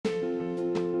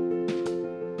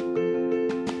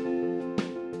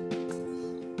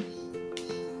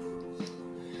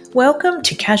Welcome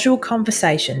to Casual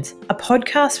Conversations, a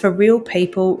podcast for real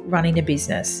people running a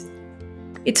business.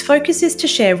 Its focus is to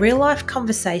share real-life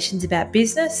conversations about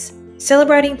business,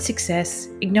 celebrating success,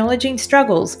 acknowledging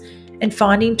struggles, and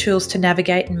finding tools to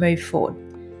navigate and move forward.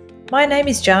 My name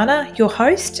is Jana, your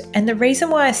host, and the reason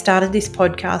why I started this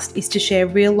podcast is to share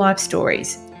real-life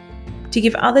stories, to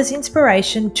give others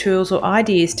inspiration, tools, or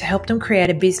ideas to help them create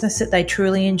a business that they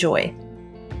truly enjoy.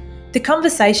 The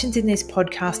conversations in this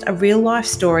podcast are real life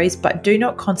stories but do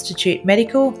not constitute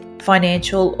medical,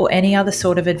 financial, or any other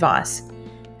sort of advice.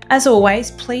 As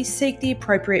always, please seek the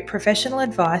appropriate professional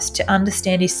advice to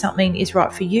understand if something is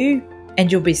right for you and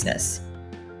your business.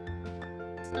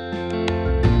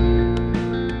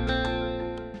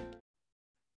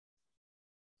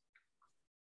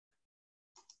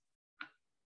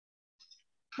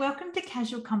 Welcome to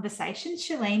Casual Conversations,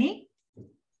 Shalini.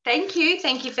 Thank you.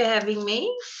 Thank you for having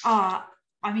me.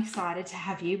 I'm excited to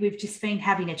have you. We've just been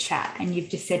having a chat and you've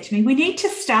just said to me, we need to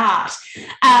start.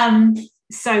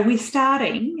 So we're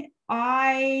starting.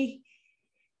 As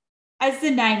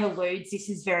the name alludes, this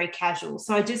is very casual.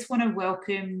 So I just want to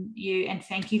welcome you and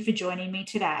thank you for joining me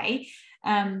today.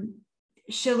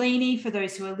 Shalini, for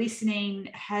those who are listening,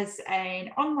 has an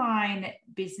online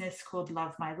business called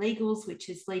Love My Legals, which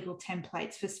is legal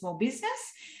templates for small business.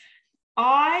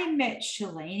 I met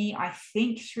Shalini, I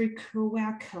think, through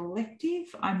Our Collective.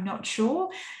 I'm not sure.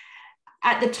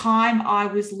 At the time, I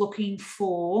was looking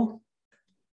for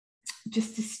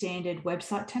just the standard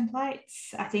website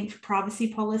templates, I think, for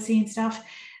privacy policy and stuff.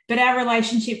 But our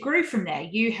relationship grew from there.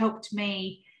 You helped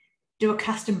me do a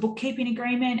custom bookkeeping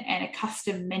agreement and a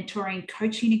custom mentoring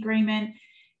coaching agreement.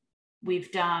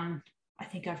 We've done, I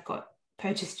think I've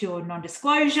purchased your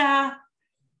non-disclosure,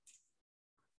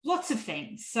 lots of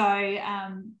things. So I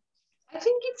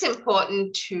think it's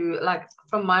important to,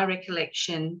 from my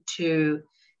recollection,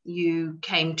 you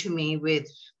came to me with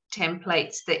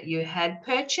templates that you had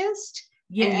purchased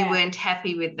and you weren't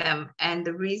happy with them. And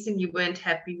the reason you weren't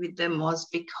happy with them was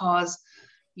because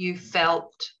you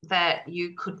felt that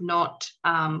you could not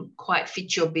quite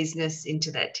fit your business into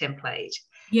that template.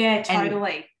 Yeah,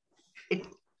 totally. And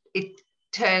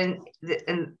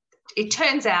it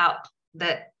turns out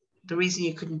that the reason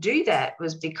you couldn't do that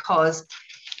was because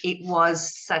it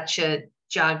was such a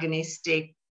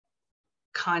jargonistic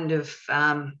kind of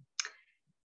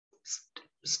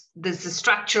the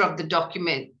structure of the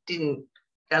document didn't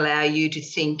allow you to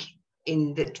think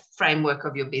in the framework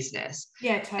of your business.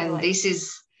 Yeah, totally. And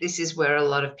this is where a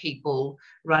lot of people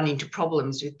run into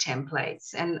problems with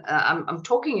templates. And I'm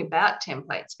talking about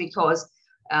templates because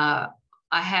I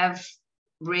have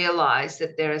realize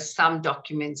that there are some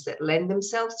documents that lend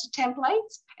themselves to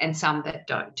templates and some that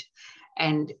don't.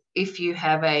 And if you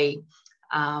have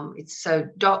so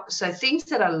things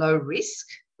that are low risk,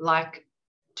 like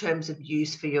terms of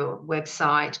use for your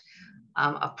website,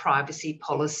 a privacy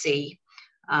policy,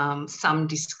 some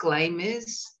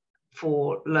disclaimers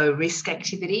for low risk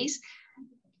activities,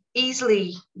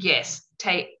 easily, yes,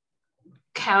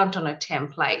 count on a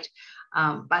template.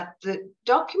 But the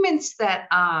documents that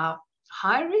are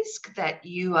high risk, that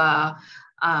you are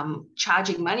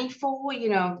charging money for,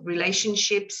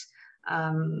 relationships,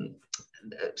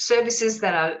 services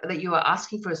that you are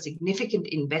asking for a significant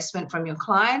investment from your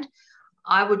client,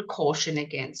 I would caution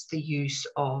against the use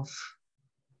of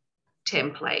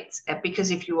templates,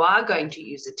 because if you are going to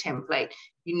use a template,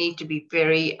 you need to be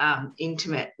very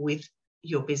intimate with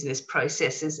your business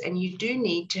processes, and you do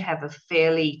need to have a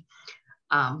fairly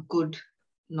good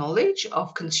knowledge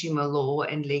of consumer law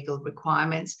and legal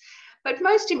requirements. But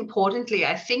most importantly,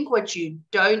 I think what you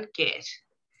don't get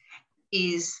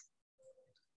is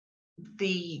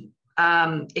the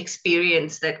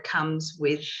experience that comes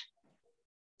with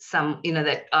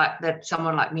that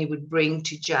someone like me would bring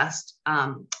to just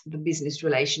the business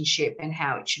relationship and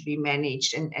how it should be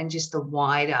managed, and just the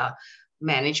wider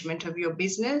management of your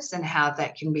business and how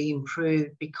that can be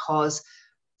improved, because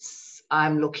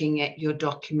I'm looking at your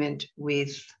document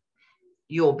with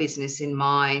your business in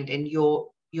mind and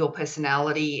your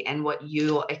personality and what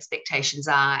your expectations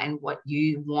are and what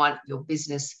you want your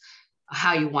business,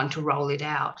 how you want to roll it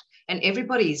out. And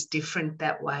everybody is different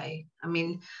that way. I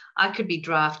mean, I could be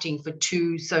drafting for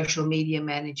 2 social media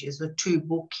managers or 2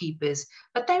 bookkeepers,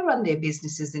 but they run their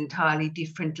businesses entirely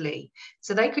differently.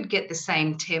 So they could get the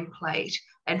same template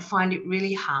and find it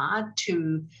really hard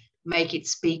to make it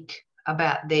speak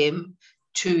about them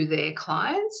to their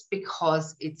clients,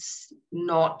 because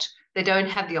they don't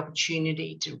have the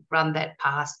opportunity to run that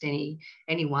past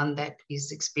anyone that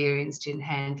is experienced in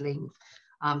handling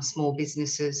small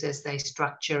businesses as they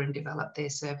structure and develop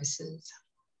their services.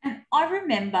 And I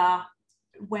remember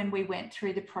when we went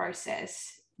through the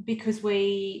process, because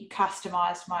we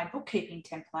customized my bookkeeping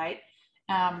template,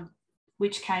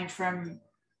 which came from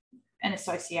an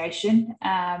association.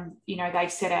 They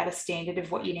set out a standard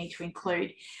of what you need to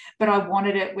include, but I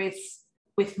wanted it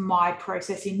with my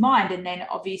process in mind. And then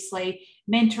obviously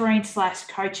mentoring /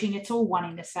 coaching, it's all one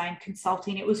in the same.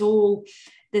 Consulting, it was all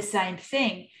the same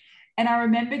thing. And I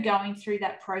remember going through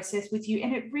that process with you,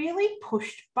 and it really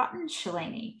pushed buttons,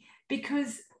 Shalini,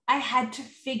 because I had to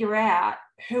figure out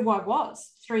who I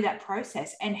was through that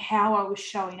process and how I was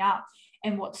showing up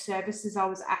and what services I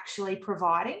was actually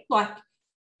providing, like,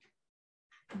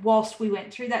 whilst we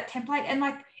went through that template. And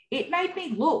like, it made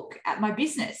me look at my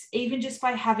business, even just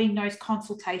by having those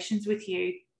consultations with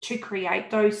you to create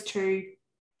those 2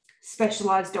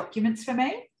 specialized documents for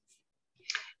me.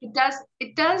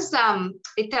 It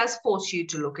does force you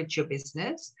to look at your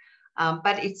business,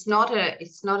 but it's not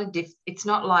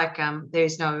like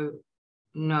there's no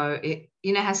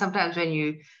how sometimes when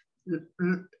you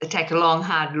take a long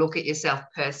hard look at yourself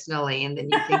personally, and then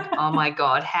you think, oh my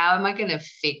God, how am I going to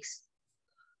fix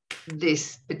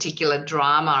this particular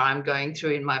drama I'm going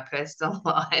through in my personal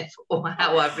life, or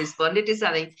how I've responded to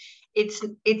something.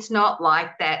 It's not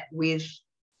like that with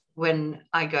when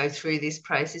I go through this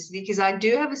process, because I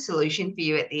do have a solution for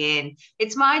you at the end.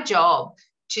 It's my job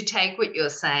to take what you're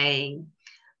saying,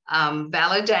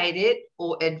 validate it,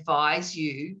 or advise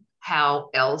you how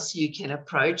else you can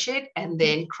approach it, and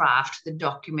then craft the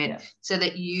document so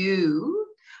that you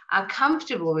are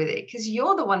comfortable with it, because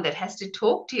you're the one that has to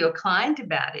talk to your client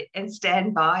about it and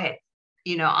stand by it.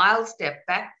 I'll step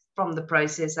back from the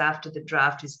process after the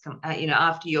draft is,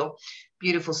 after your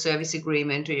beautiful service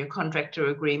agreement or your contractor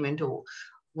agreement or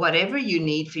whatever you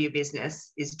need for your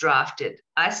business is drafted.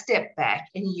 I step back,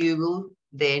 and you will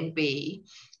then be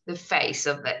the face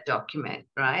of that document,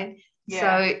 right? Yeah.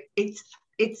 So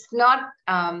it's not,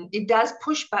 it does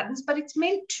push buttons, but it's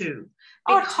meant to.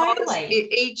 Because totally.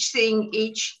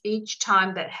 Each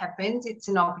time that happens, it's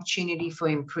an opportunity for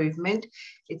improvement.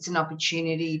 It's an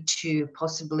opportunity to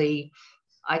possibly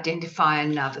identify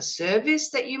another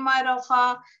service that you might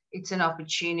offer. It's an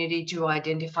opportunity to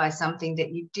identify something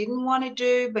that you didn't want to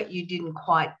do, but you didn't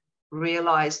quite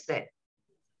realize that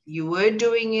you were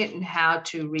doing it, and how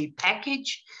to repackage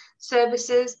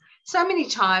services. So many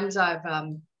times I've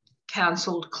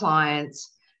counseled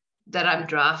clients that I'm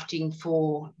drafting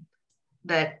for,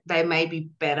 that they may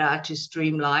be better to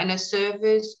streamline a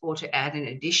service, or to add an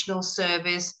additional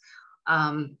service,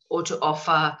 or to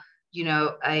offer,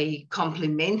 a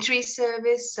complementary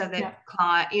service, so that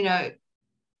client,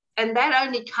 and that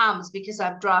only comes because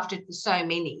I've drafted for so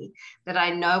many that I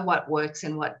know what works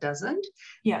and what doesn't.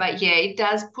 Yeah. But yeah, it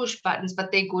does push buttons,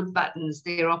 but they're good buttons.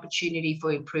 They're opportunity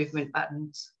for improvement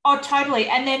buttons. Oh, totally.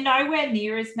 And they're nowhere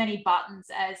near as many buttons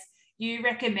as you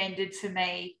recommended for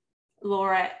me,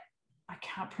 Laura. I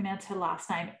can't pronounce her last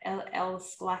name.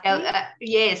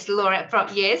 Yes, Laura.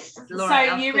 Laura.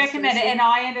 So you recommended, and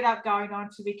I ended up going on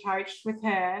to be coached with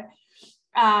her.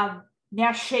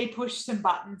 Now she pushed some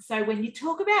buttons. So when you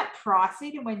talk about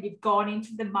pricing, and when you've gone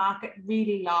into the market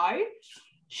really low,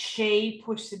 she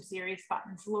pushed some serious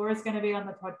buttons. Laura's going to be on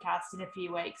the podcast in a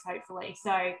few weeks, hopefully.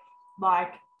 So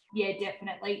yeah,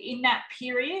 definitely. In that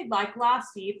period, like last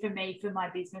year for me, for my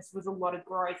business, was a lot of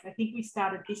growth. I think we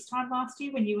started this time last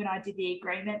year when you and I did the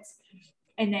agreements.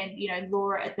 And then,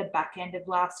 Laura at the back end of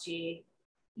last year.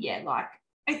 Yeah,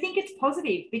 I think it's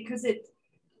positive, because it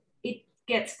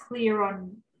gets clear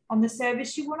on the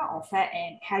service you want to offer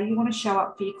and how you want to show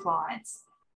up for your clients.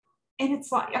 And it's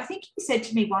like, I think you said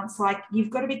to me once, you've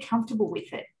got to be comfortable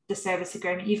with it, the service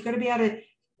agreement. You've got to be able to,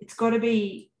 it's got to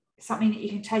be something that you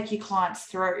can take your clients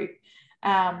through.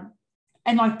 And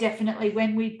definitely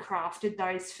when we crafted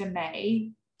those for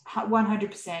me,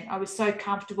 100%, I was so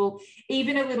comfortable.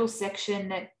 Even a little section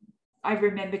that I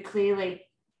remember clearly,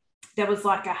 there was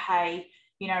hey,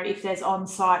 if there's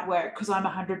on-site work, because I'm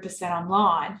 100%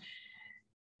 online,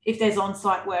 if there's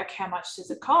on-site work, how much does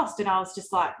it cost? And I was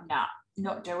just nah,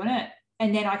 not doing it.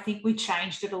 And then I think we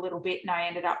changed it a little bit, and I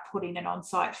ended up putting an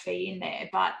on-site fee in there.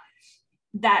 But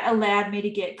that allowed me to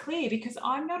get clear, because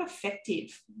I'm not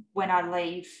effective when I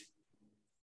leave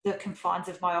the confines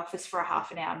of my office for a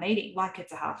half an hour meeting.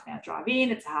 It's a half an hour drive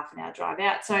in, it's a half an hour drive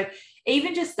out. So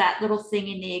even just that little thing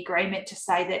in the agreement to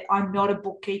say that I'm not a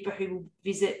bookkeeper who will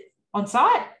visit on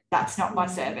site, that's not my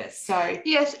service. So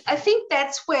yes, I think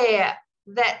that's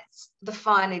the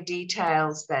finer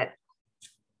details that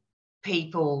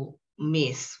people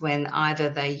miss when either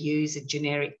they use a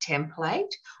generic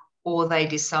template, or they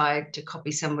decide to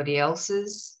copy somebody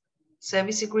else's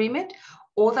service agreement,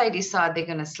 or they decide they're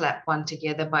going to slap one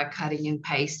together by cutting and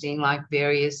pasting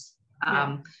various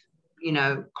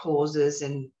clauses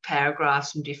and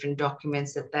paragraphs from different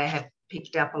documents that they have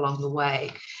picked up along the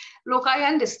way. Look, I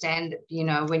understand,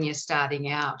 when you're starting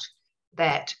out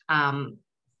that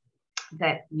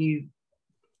that you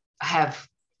have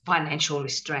financial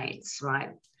restraints,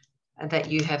 right?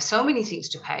 That you have so many things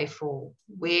to pay for.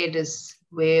 Where do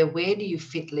you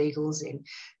fit legals in?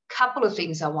 Couple of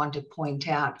things I want to point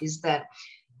out is that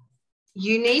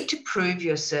you need to prove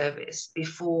your service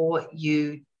before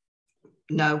you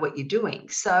know what you're doing.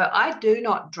 So I do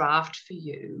not draft for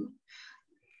you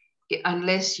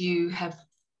unless you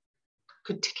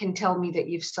can tell me that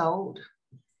you've sold.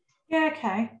 Yeah,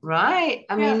 okay. Right.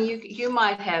 I mean, you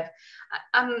might have,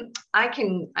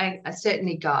 I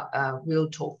certainly will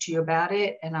talk to you about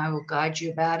it, and I will guide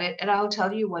you about it, and I'll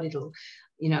tell you what it'll,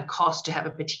 cost to have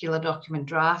a particular document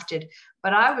drafted.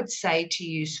 But I would say to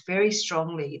you very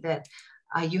strongly that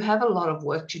you have a lot of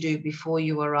work to do before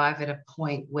you arrive at a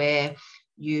point where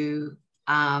you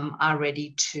are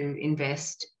ready to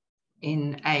invest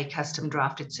in a custom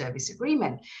drafted service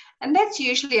agreement. And that's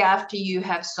usually after you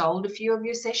have sold a few of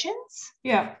your sessions.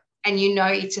 Yeah. And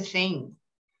it's a thing.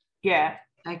 Yeah.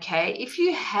 Okay. If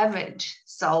you haven't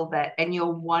sold that and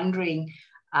you're wondering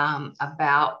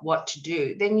about what to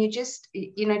do, then you just,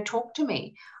 talk to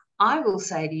me. I will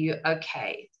say to you,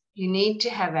 okay, you need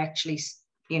to have actually,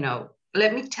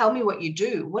 tell me what you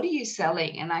do. What are you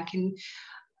selling? And I can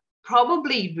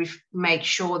probably make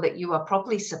sure that you are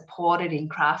properly supported in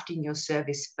crafting your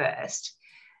service first,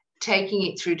 taking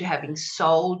it through to having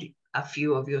sold a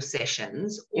few of your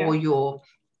sessions or your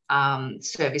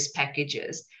service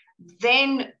packages.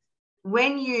 Then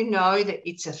when you know that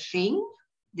it's a thing,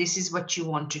 this is what you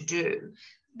want to do,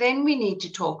 then we need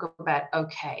to talk about,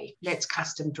 okay, let's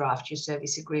custom draft your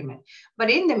service agreement. But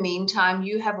in the meantime,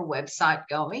 you have a website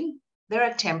going. There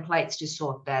are templates to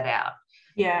sort that out.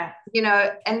 Yeah.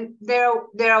 And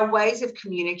there are ways of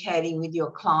communicating with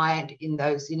your client in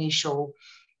those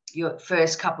your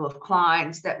first couple of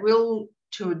clients that will,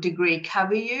 to a degree,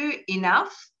 cover you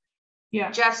enough.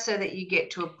 Yeah. Just so that you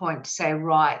get to a point to say,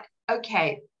 right,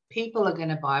 okay, people are going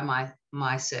to buy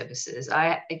my services.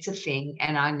 It's a thing,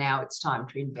 and now it's time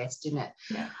to invest in it.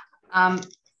 Yeah. I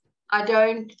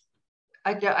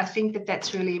think that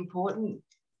that's really important.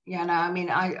 I mean,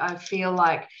 I feel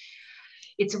like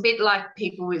it's a bit like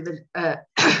people with an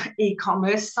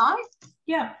e-commerce site.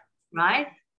 Yeah. Right?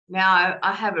 Now,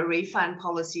 I have a refund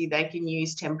policy they can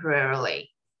use temporarily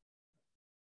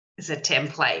as a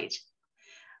template.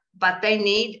 But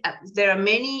there are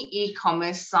many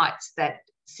e-commerce sites that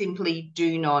simply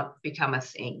do not become a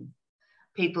thing.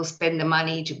 People spend the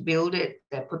money to build it,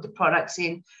 they put the products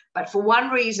in, but for one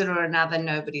reason or another,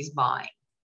 nobody's buying.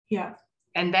 Yeah.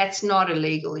 And that's not a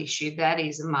legal issue. That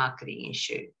is a marketing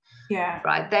issue. Yeah.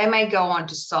 Right. They may go on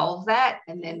to solve that,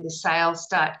 and then the sales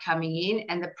start coming in,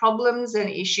 and the problems and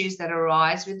issues that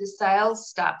arise with the sales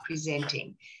start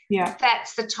presenting. Yeah.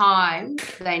 That's the time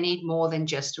they need more than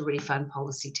just a refund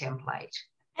policy template.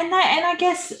 And I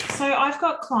guess, so I've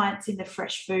got clients in the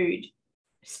fresh food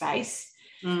space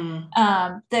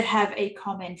that have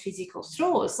e-com and physical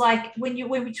stores. Like when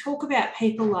we talk about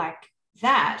people like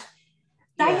that,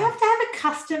 they have to have a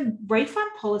custom refund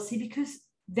policy because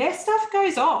their stuff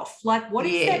goes off. Like, what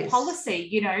is their policy?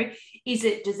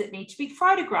 Does it need to be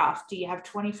photographed? Do you have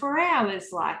 24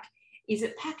 hours? Like, is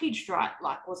it packaged right?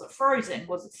 Like, was it frozen?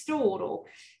 Was it stored? Or,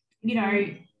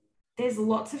 there's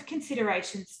lots of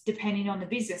considerations depending on the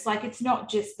business. Like, it's not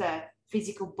just the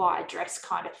physical buy address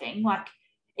kind of thing. Like,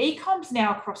 e-com's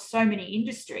now across so many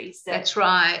industries. That's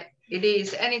right. It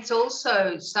is. And it's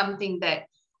also something that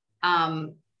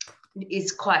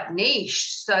is quite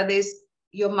niche. So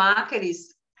your market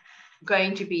is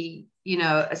going to be,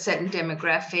 a certain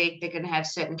demographic. They're going to have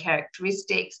certain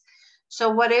characteristics. So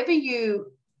whatever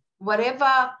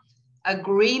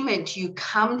agreement you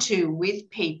come to with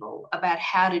people about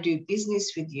how to do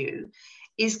business with you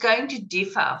is going to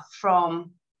differ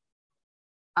from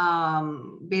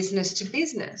business to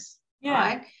business,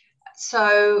 right?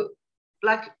 So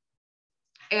like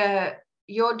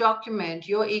your document,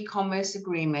 your e-commerce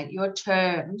agreement, your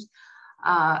terms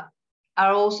are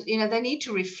also, they need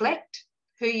to reflect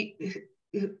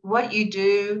what you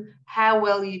do, how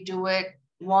well you do it,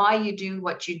 why you do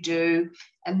what you do.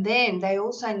 And then they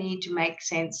also need to make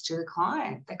sense to the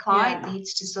client. The client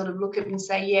needs to sort of look at it and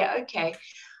say, yeah, okay,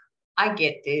 I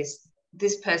get this.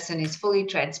 This person is fully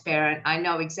transparent. I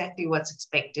know exactly what's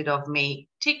expected of me.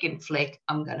 Tick and flick,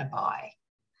 I'm going to buy.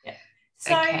 Yeah.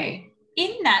 So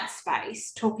in that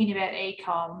space, talking about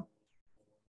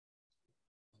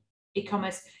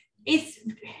e-commerce,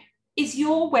 is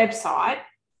your website,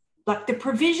 like the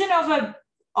provision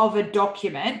of a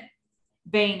document,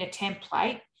 being a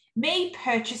template, me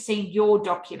purchasing your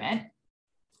document,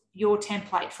 your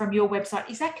template from your website,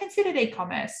 is that considered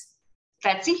e-commerce?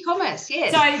 That's e-commerce,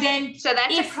 yes. So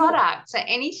that's a product. So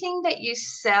anything that you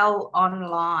sell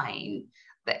online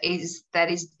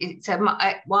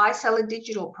why sell a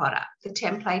digital product? The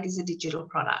template is a digital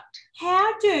product.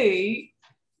 How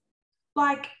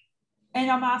and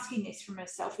I'm asking this from a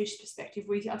selfish perspective.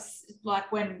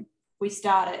 When we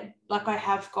started, I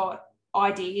have got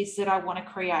ideas that I want to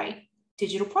create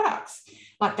digital products.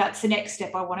 That's the next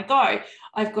step I want to go.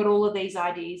 I've got all of these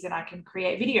ideas and I can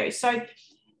create videos. So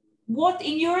what,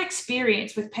 in your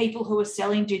experience with people who are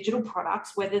selling digital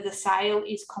products, whether the sale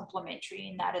is complimentary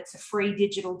in that it's a free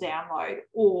digital download,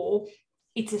 or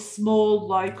it's a small,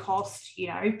 low cost,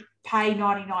 pay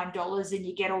 $99 and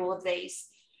you get all of these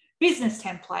business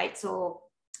templates or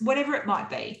whatever it might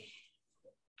be,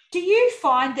 do you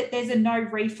find that there's a no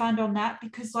refund on that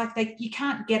because you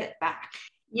can't get it back?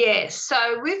 Yes.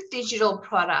 So with digital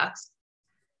products,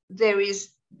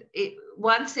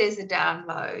 once there's a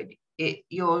download,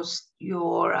 your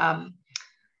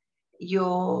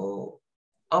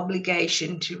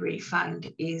obligation to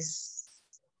refund is,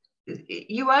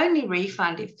 you only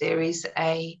refund if there is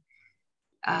a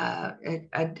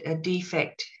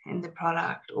defect in the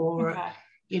product, or okay.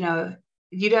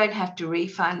 You don't have to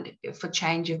refund for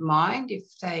change of mind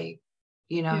if they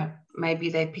maybe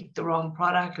they picked the wrong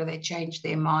product or they changed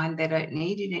their mind, they don't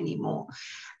need it anymore.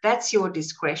 That's your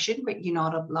discretion, but you're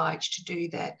not obliged to do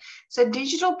that. So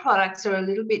digital products are a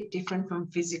little bit different from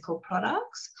physical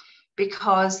products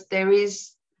because there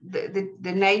is the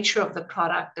nature of the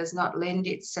product does not lend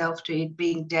itself to it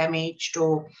being damaged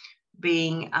or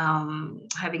being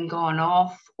having gone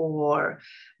off or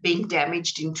being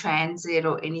damaged in transit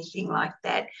or anything like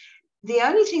that. The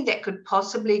only thing that could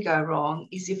possibly go wrong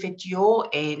is if at your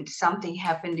end something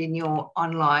happened in your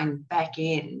online back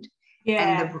end,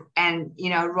 and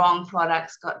wrong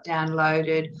products got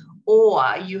downloaded, or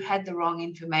you had the wrong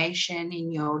information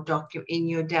in your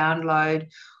download,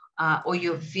 or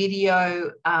your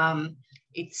video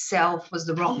itself was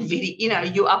the wrong video.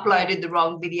 You uploaded the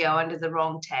wrong video under the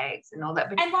wrong tags and all that.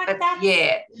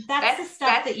 That's the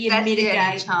stuff that you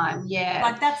mitigate. The time,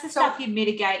 yeah. That's the stuff you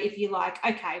mitigate if you're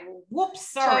okay, well, whoops,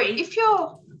 sorry.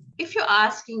 So if you're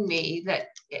asking me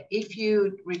that if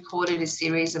you recorded a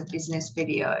series of business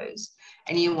videos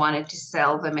and you wanted to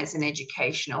sell them as an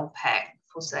educational pack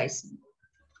for, say,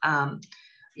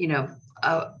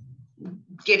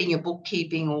 getting your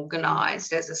bookkeeping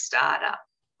organized as a startup,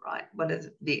 right? What is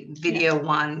the video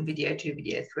 1, video 2,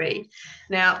 video 3?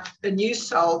 Now, and you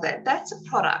sold that. That's a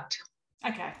product.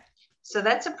 Okay. So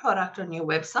that's a product on your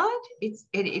website.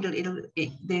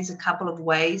 There's a couple of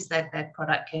ways that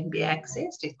product can be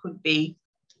accessed. It could be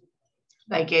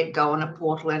they go on a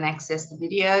portal and access the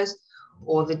videos,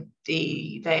 or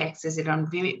they access it on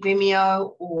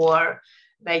Vimeo, or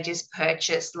they just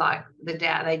purchase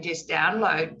they just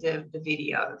download the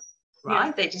video.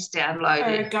 Right, they just download it.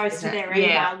 Or it goes to their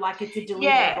email, it's a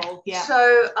deliverable. Yeah.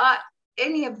 So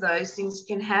any of those things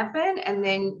can happen, and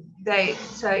then they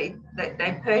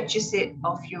purchase it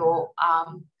off your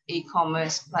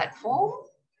e-commerce platform,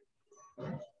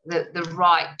 the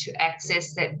right to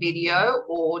access that video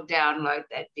or download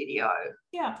that video.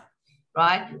 Yeah.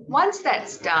 Right. Once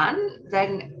that's done,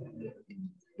 then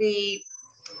the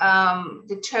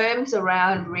terms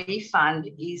around refund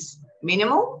is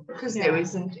minimal because there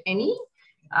isn't any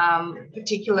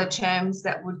particular terms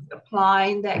that would apply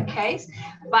in that case.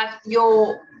 But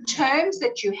your terms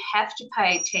that you have to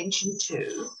pay attention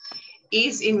to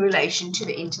is in relation to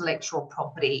the intellectual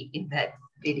property in that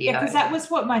video. Yeah, because that was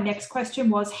what my next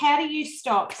question was. How do you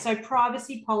stop? So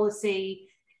privacy policy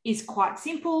is quite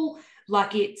simple.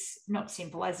 It's not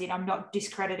simple as in I'm not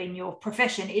discrediting your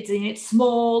profession. It's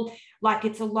small,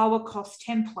 it's a lower cost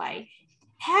template.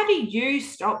 How do you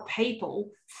stop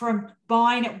people from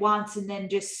buying it once and then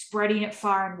just spreading it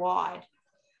far and wide?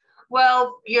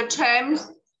 Well, your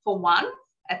terms, for one,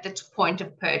 at the point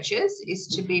of purchase, is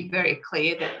to be very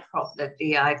clear that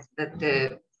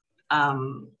the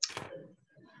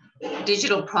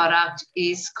digital product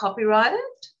is copyrighted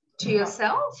to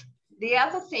yourself. The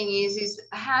other thing is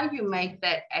how you make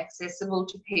that accessible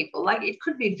to people. It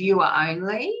could be viewer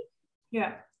only.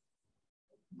 Yeah.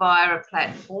 Via a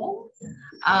platform.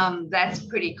 That's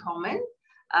pretty common.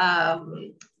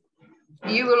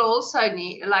 You will also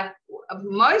need,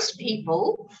 most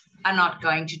people are not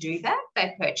going to do that.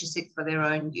 They purchase it for their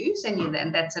own use,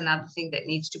 and that's another thing that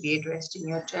needs to be addressed in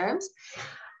your terms.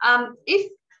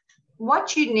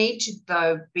 What you need to,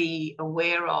 though, be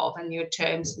aware of, and your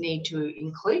terms need to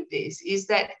include this, is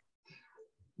that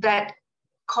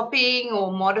copying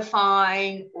or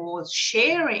modifying or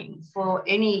sharing for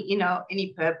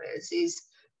any purpose is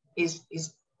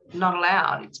not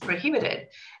allowed. It's prohibited.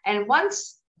 And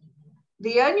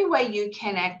the only way you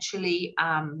can actually,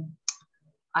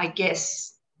 I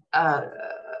guess,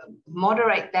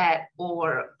 moderate that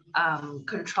or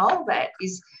control that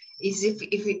is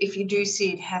if you do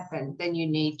see it happen, then you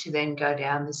need to then go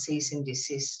down the cease and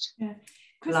desist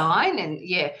line. And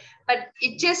but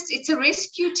it's a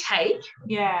risk you take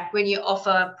when you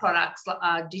offer products,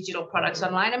 digital products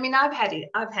online. I mean, I've had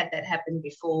that happen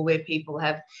before, where people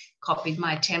have copied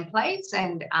my templates,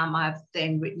 and I've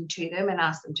then written to them and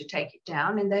asked them to take it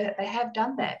down, and they have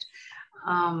done that.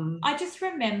 I just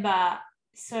remember,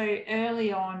 so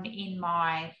early on in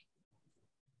my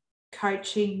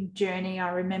coaching journey,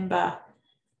 I remember,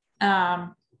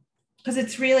 because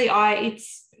it's really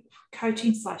it's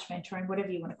coaching / mentoring, whatever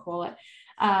you want to call it.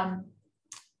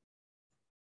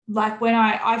 Like when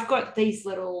I've got these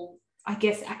little, I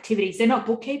guess, activities. They're not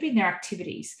bookkeeping, they're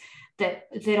activities that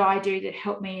I do that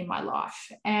help me in my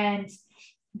life, and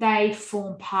they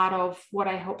form part of what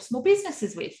I help small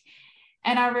businesses with.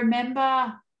 And I remember,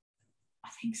 I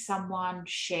think someone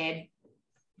shared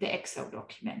the Excel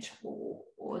document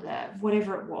or the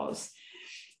whatever it was.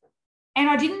 And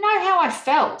I didn't know how I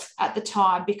felt at the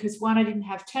time, because one, I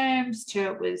didn't have terms, two,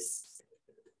 it was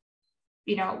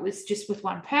just with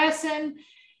one person.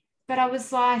 But I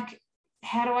was like,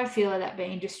 how do I feel about that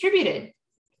being distributed?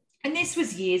 And this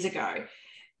was years ago.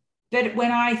 But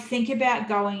when I think about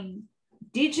going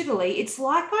digitally, it's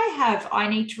like I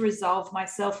need to resolve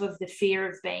myself of the fear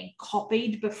of being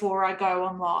copied before I go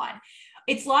online.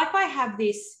 It's like I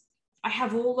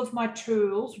have all of my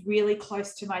tools really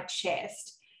close to my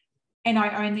chest, and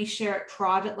I only share it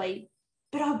privately,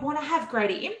 but I want to have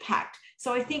greater impact.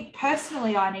 So I think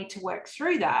personally I need to work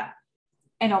through that,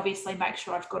 and obviously make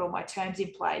sure I've got all my terms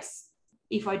in place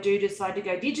if I do decide to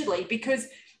go digitally, because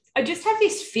I just have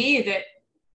this fear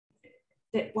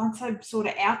that once I'm sort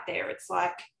of out there, it's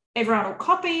like everyone will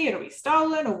copy, it'll be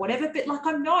stolen or whatever. But like,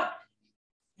 I'm not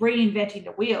reinventing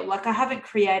the wheel. Like, I haven't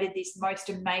created this most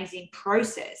amazing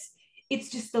process. It's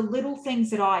just the little things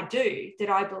that I do, that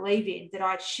I believe in, that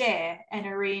I share, and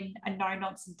are in a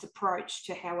no-nonsense approach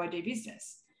to how I do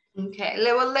business. Okay,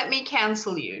 well, let me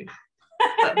counsel you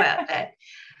about that.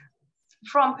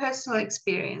 From personal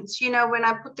experience, when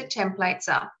I put the templates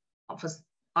up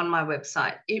on my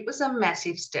website, it was a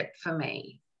massive step for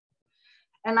me.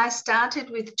 And I started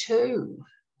with 2.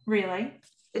 Really?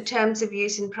 The terms of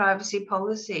use and privacy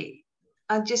policy.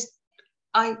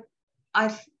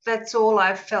 That's all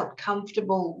I felt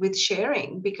comfortable with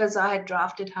sharing, because I had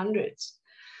drafted hundreds.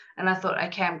 And I thought,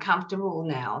 okay, I'm comfortable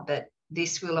now that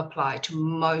this will apply to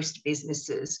most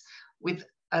businesses with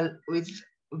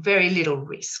very little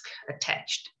risk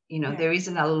attached. There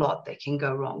isn't a lot that can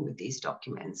go wrong with these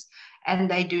documents, and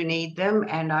they do need them,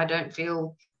 and I don't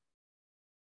feel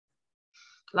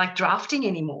like drafting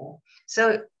anymore.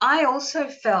 So I also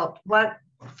felt,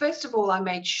 first of all,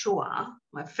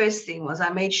 my first thing was I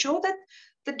made sure that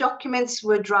the documents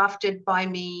were drafted by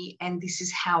me, and this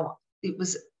is how it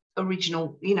was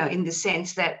original, in the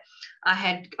sense that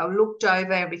I looked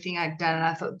over everything I'd done, and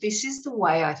I thought, this is the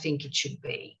way I think it should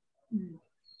be.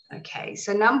 Okay,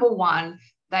 so number 1,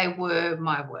 they were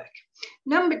my work.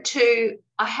 Number 2,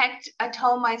 I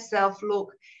told myself,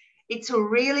 look, it's a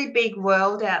really big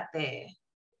world out there.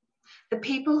 The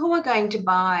people who are going to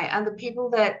buy are the people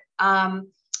that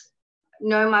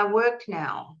know my work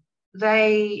now.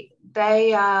 They're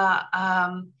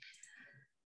the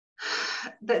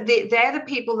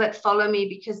people that follow me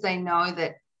because they know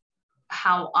that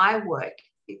how I work,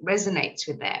 it resonates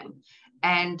with them.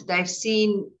 And they've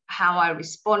seen how I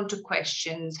respond to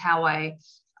questions, how I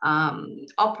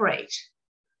operate.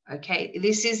 Okay,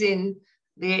 this is in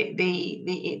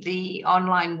the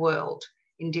online world,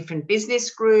 in different business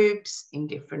groups, in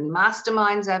different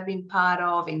masterminds I've been part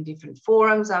of, in different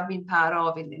forums I've been part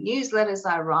of, in the newsletters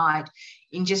I write,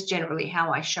 in just generally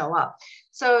how I show up.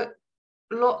 So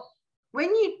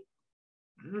when you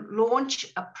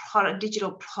launch a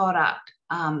digital product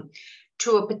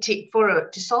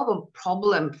to solve a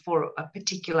problem for a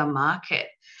particular market,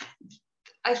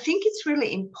 I think it's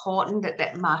really important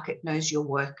that market knows your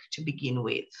work to begin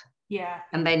with. Yeah.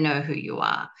 And they know who you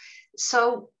are.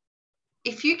 So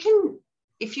if you can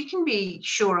be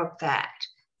sure of that,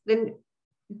 then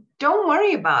don't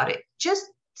worry about it. Just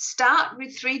start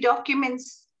with 3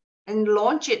 documents and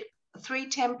launch it, 3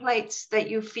 templates that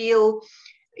you feel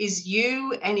is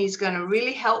you and is going to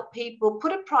really help people.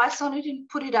 Put a price on it and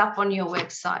put it up on your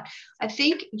website. I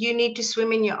think you need to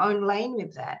swim in your own lane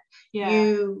with that.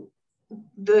 Yeah.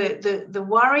 the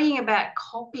worrying about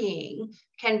copying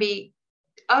can be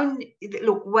only,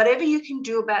 look, whatever you can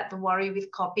do about the worry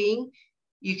with copying,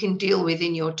 you can deal with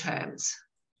in your terms.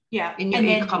 Yeah. In your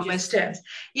e-commerce terms.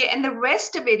 Yeah. And the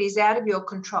rest of it is out of your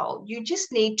control. You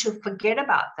just need to forget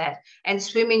about that and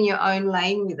swim in your own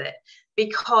lane with it,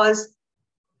 because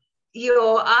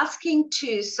you're asking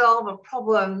to solve a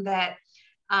problem that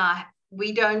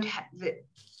we don't have.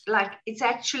 Like, it's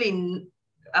actually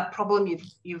a problem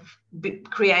you've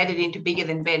created into bigger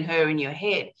than Ben-Hur in your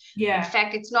head. Yeah. In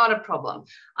fact, it's not a problem.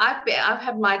 I've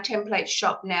had my template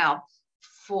shop now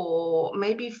for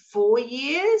maybe 4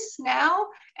 years now,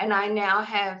 and I now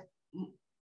have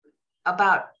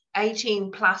about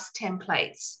 18 plus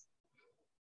templates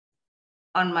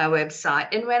on my website.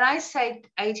 And when I say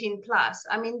 18 plus,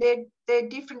 I mean they're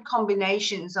different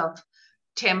combinations of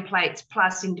templates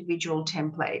plus individual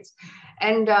templates.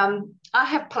 And I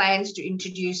have plans to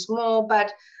introduce more,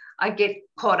 but I get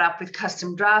caught up with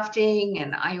custom drafting,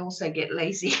 and I also get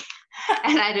lazy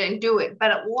and I don't do it.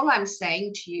 But all I'm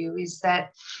saying to you is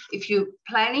that if you're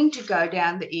planning to go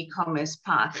down the e-commerce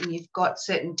path and you've got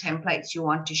certain templates you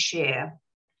want to share,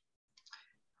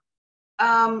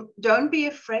 don't be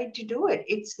afraid to do it.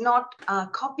 It's not,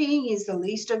 copying is the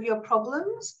least of your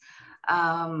problems.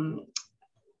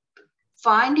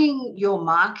 Finding your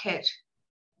market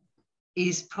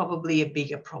is probably a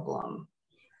bigger problem.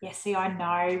 Yeah, see, I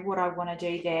know what I want to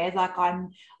do there. Like,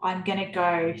 I'm going to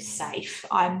go safe.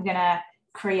 I'm going to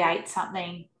create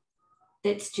something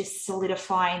that's just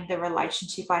solidifying the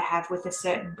relationship I have with a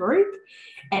certain group,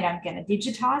 and I'm going to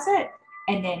digitize it.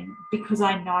 And then, because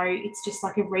I know it's just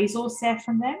like a resource there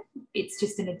from them, it's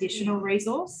just an additional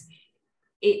resource.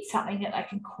 It's something that I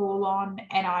can call on,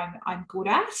 and I'm good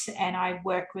at, and I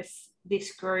work with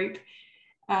this group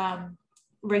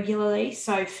regularly.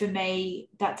 So for me,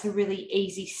 that's a really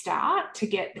easy start to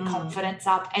get the confidence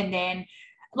up. And then,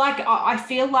 like, I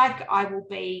feel like I will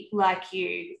be like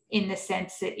you in the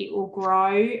sense that it will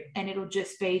grow and it'll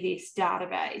just be this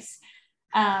database.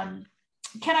 Can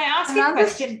I ask you a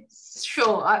question?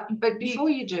 Sure. But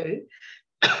before you do,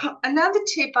 another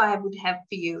tip I would have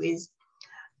for you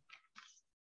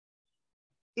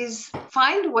is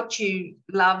find what you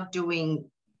love doing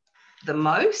the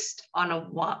most on the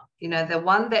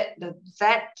one that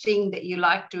thing that you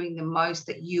like doing the most,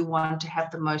 that you want to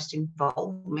have the most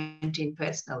involvement in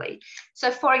personally. So,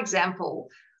 for example,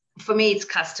 for me, it's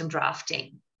custom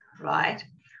drafting, right?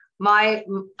 I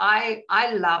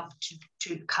love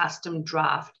to custom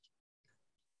draft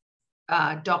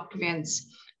documents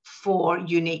for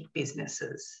unique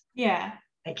businesses. Yeah.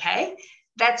 Okay.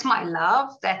 That's my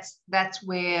love. That's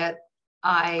where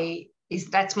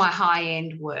that's my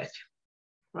high-end work,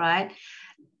 right?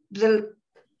 The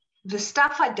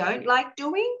stuff I don't like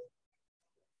doing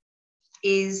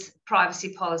is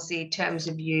privacy policy, terms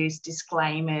of use,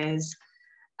 disclaimers,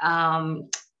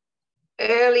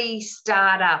 early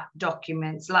startup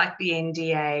documents like the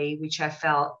NDA, which I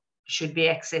felt should be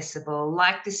accessible,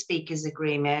 like the speaker's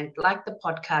agreement, like the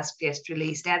podcast guest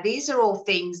release. Now, these are all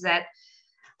things that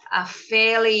are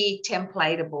fairly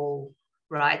templatable,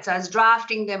 right? So I was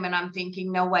drafting them and I'm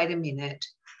thinking, no, wait a minute.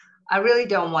 I really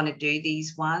don't want to do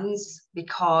these ones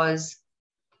because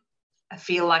I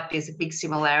feel like there's a big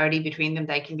similarity between them.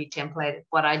 They can be templated.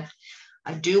 What I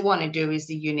do want to do is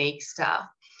the unique stuff.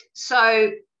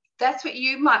 So that's what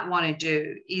you might want to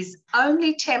do, is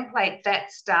only template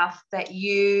that stuff that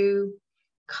you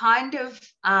kind of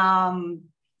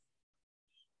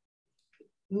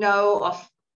know of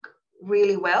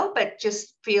really well, but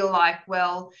just feel like,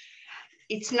 well,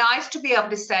 it's nice to be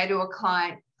able to say to a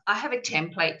client, I have a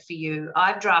template for you.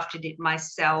 I've drafted it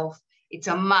myself. It's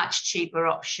a much cheaper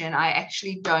option. I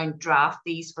actually don't draft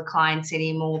these for clients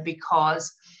anymore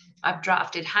because I've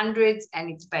drafted hundreds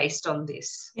and it's based on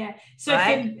this. Yeah. So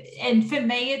right? for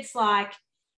me, it's like,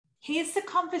 here's the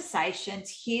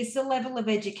conversations, here's the level of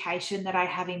education that I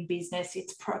have in business.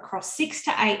 It's across 6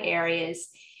 to 8 areas.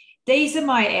 These are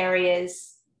my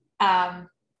areas.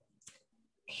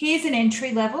 Here's an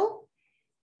entry level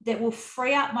that will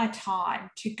free up my time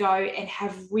to go and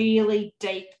have really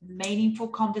deep, meaningful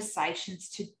conversations,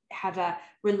 to have a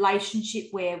relationship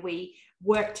where we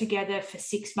work together for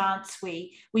 6 months.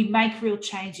 We make real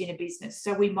change in a business.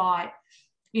 So we might,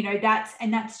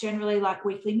 that's generally like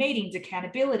weekly meetings,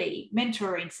 accountability,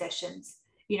 mentoring sessions,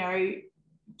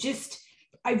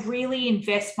 I really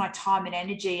invest my time and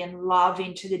energy and love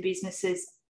into the businesses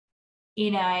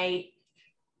to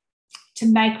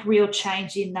make real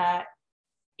change in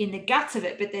the guts of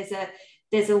it. But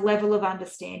there's a level of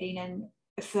understanding, and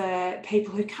for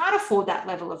people who can't afford that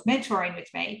level of mentoring with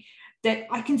me, that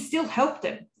I can still help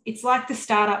them. it's like the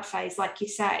startup phase, like you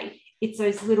say. It's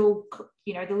those little,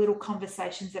 the little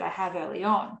conversations that I have early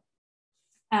on.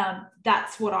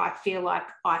 That's what I feel like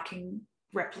I can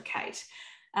replicate.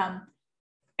 I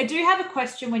do have a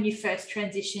question when you first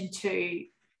transition to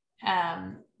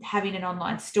having an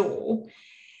online store.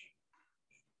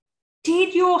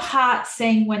 Did your heart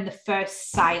sing when the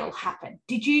first sale happened?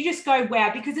 Did you just go,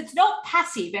 wow? Because it's not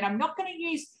passive, and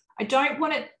I don't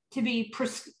want it to be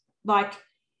like,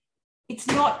 it's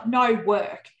not no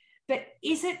work. But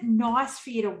is it nice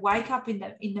for you to wake up in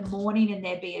the morning and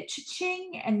there be a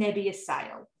cha-ching and there be a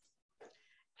sale?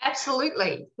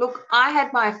 Absolutely. Look, I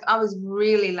was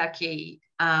really lucky.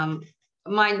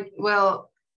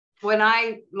 When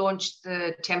I launched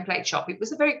the template shop, it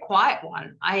was a very quiet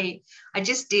one. I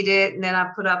just did it, and then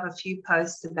I put up a few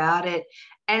posts about it,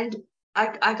 and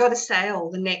I got a sale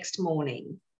the next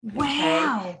morning.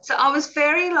 Wow. Okay? So I was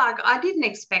I didn't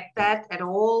expect that at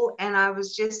all. And I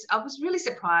was really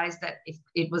surprised that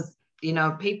it was,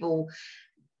 people,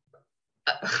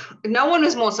 no one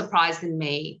was more surprised than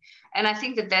me. And I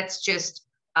think that that's just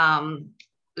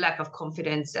lack of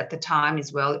confidence at the time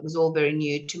as well. It was all very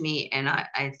new to me, and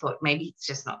I thought maybe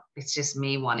it's just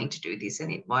me wanting to do this,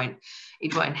 and it won't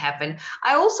happen.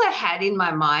 I also had in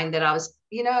my mind that I was,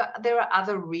 there are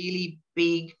other really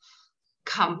big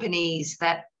companies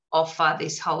that offer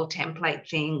this whole template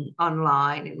thing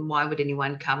online, and why would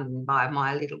anyone come and buy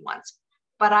my little ones?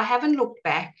 But I haven't looked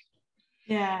back.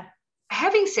 Yeah.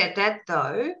 Having said that,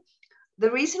 though, the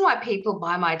reason why people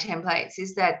buy my templates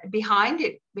is that behind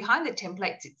the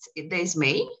templates, there's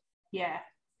me. Yeah.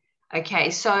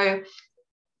 Okay, so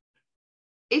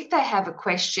if they have a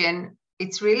question,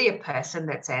 it's really a person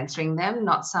that's answering them,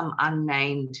 not some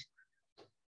unnamed,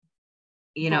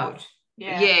 Bot.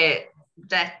 Yeah,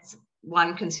 that's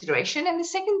one consideration. And the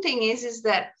second thing is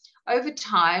that over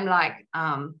time, like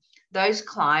those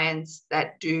clients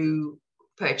that do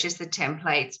purchase the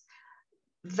templates,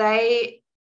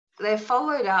 they're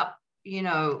followed up,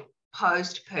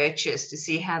 post-purchase to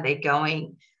see how they're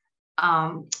going,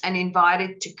 and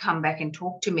invited to come back and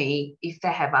talk to me if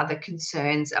they have other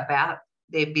concerns about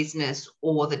their business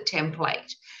or the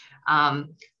template.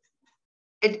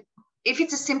 If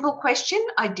it's a simple question,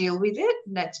 I deal with it.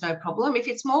 That's no problem. If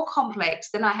it's more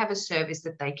complex, then I have a service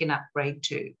that they can upgrade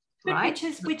to, right?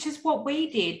 Which is what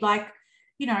we did. Like,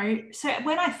 so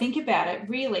when I think about it,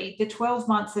 really, the 12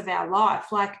 months of our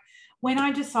life, like when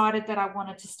I decided that I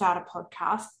wanted to start a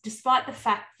podcast, despite the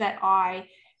fact that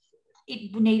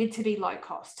it needed to be low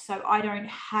cost. So I don't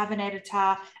have an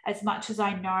editor as much as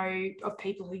I know of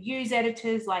people who use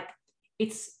editors. Like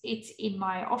it's in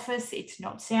my office. It's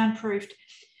not soundproofed.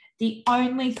 The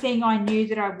only thing I knew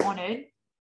that I wanted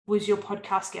was your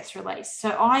podcast guest release. So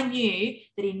I knew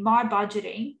that in my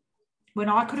budgeting, when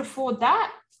I could afford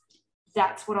that,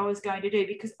 that's what I was going to do,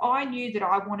 because I knew that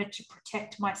I wanted to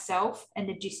protect myself and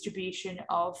the distribution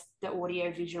of the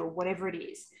audio, visual, whatever it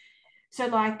is. So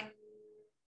like,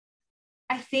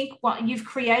 I think you've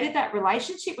created that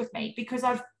relationship with me, because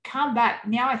I've come back.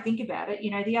 Now I think about it,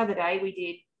 the other day we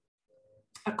did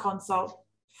a consult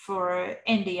for an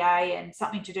NDA and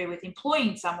something to do with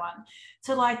employing someone.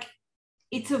 So like,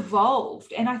 it's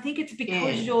evolved, and I think it's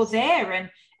because you're there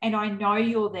and I know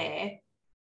you're there.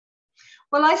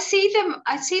 Well, I see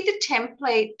the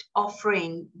template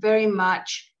offering very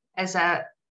much as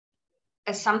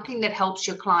something that helps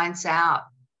your clients out,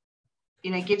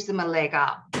 gives them a leg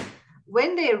up.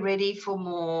 When they're ready for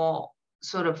more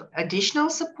sort of additional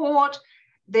support,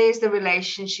 there's the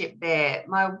relationship there.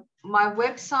 My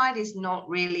website is not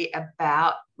really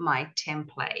about my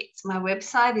templates. My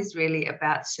website is really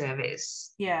about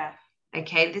service. Yeah.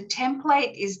 Okay. The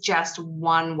template is just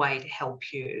one way to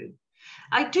help you.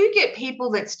 I do get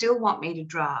people that still want me to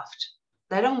draft.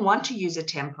 They don't want to use a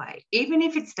template, even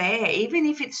if it's there, even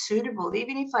if it's suitable,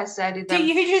 even if I say to them... Do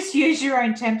you just use your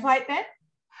own template then?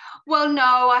 Well,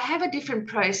 no, I have a different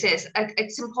process.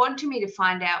 It's important to me to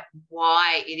find out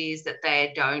why it is that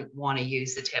they don't want to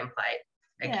use the template.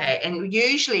 Okay. Yeah. And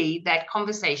usually that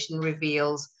conversation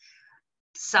reveals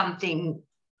something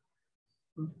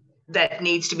that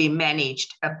needs to be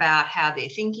managed about how they're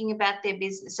thinking about their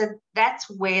business. So that's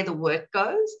where the work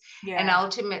goes. Yeah. And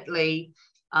ultimately,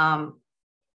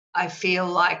 I feel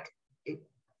like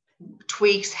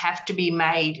tweaks have to be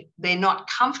made. They're not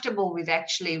comfortable with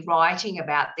actually writing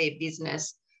about their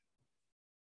business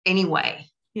anyway.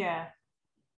 Yeah.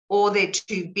 Or they're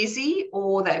too busy,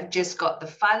 or they've just got the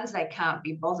funds, they can't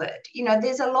be bothered.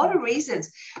 There's a lot of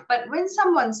reasons. But when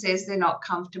someone says they're not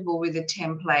comfortable with a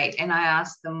template and I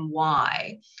ask them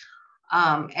why,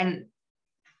 and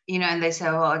and they say,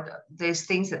 oh, there's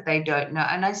things that they don't know.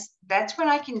 And that's when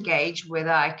I can gauge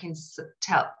whether I can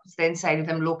then say to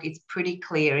them, look, it's pretty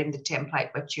clear in the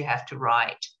template what you have to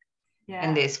write. Yeah.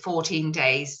 And there's 14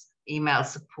 days email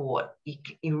support.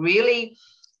 You really,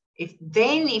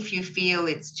 if you feel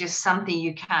it's just something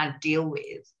you can't deal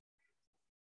with,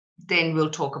 then we'll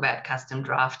talk about custom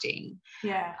drafting.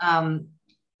 Yeah.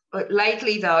 But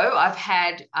lately, though, I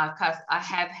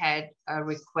have had a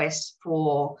request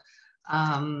for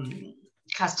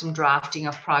custom drafting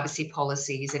of privacy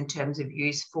policies and terms of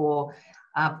use for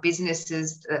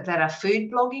businesses that are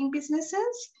food blogging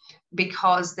businesses,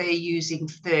 because they're using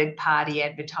third-party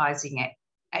advertising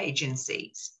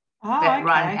agencies that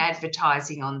run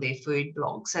advertising on their food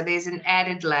blog. So there's an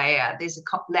added layer. There's a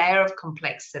layer of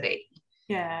complexity.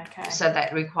 Yeah. Okay. So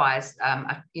that requires,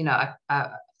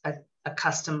 a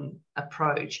custom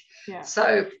approach. Yeah.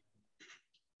 So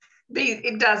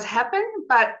it does happen,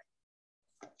 but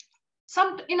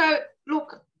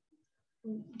look,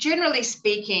 generally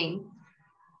speaking,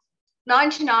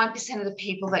 99% of the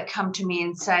people that come to me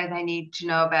and say they need to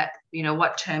know about,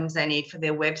 what terms they need for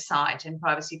their website and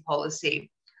privacy policy,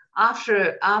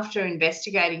 after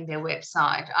investigating their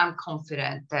website, I'm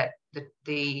confident that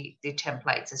the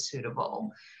templates are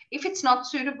suitable. If it's not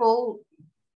suitable,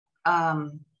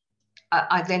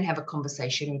 I then have a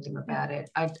conversation with them about it.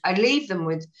 I leave them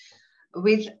with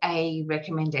a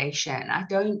recommendation. I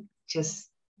don't just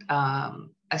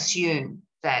assume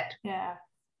that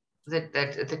that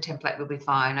the template will be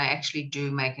fine. I actually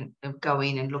do go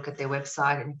in and look at their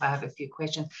website, and if I have a few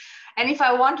questions, and if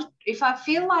I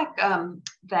feel like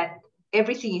that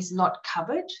everything is not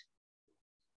covered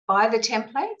by the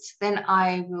templates, then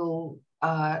I will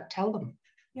tell them.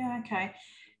 Yeah. Okay.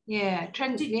 Yeah,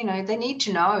 they need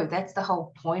to know. That's the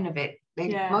whole point of it.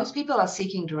 Most people are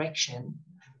seeking direction.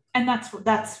 And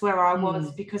that's where I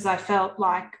was, because I felt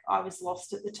like I was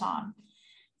lost at the time.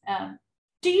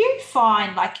 Do you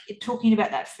find, like, talking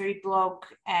about that food blog,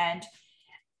 and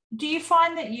do you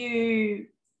find that you,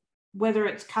 whether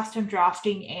it's custom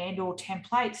drafting and or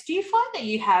templates, do you find that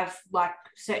you have like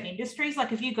certain industries,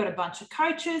 like if you've got a bunch of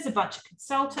coaches, a bunch of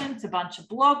consultants, a bunch of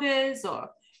bloggers,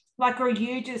 or are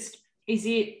you just, is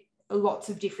it lots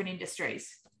of different industries?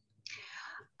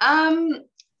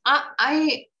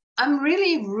 I'm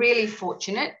really, really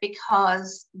fortunate,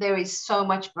 because there is so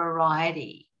much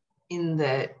variety in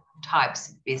the types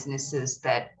of businesses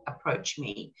that approach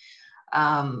me.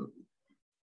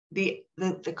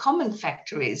 The common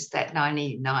factor is that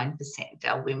 99%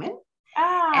 are women,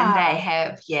 and they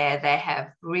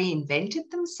have reinvented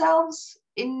themselves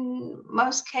in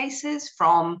most cases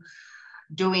from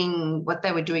doing what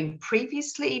they were doing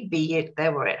previously, be it they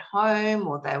were at home,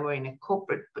 or they were in a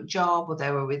corporate job, or they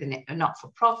were with a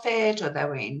not-for-profit, or they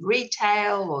were in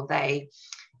retail, or they,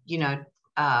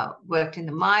 worked in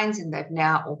the mines, and they've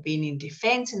now all been in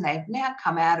defense, and they've now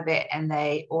come out of it, and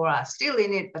they or are still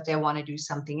in it, but they want to do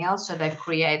something else. So they've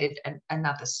created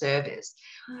another service.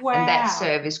 Wow. And that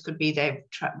service could be they've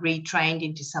retrained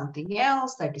into something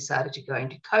else. They've decided to go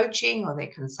into coaching, or they're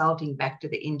consulting back to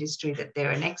the industry that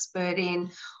they're an expert in,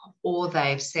 or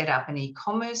they've set up an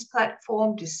e-commerce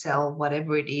platform to sell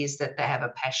whatever it is that they have a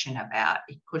passion about.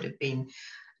 It could have been,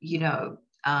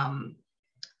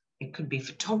 it could be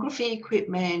photography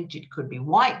equipment, it could be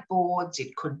whiteboards,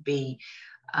 it could be,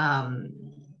 I'm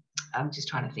just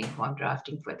trying to think who I'm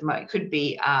drafting for at the moment. It could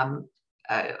be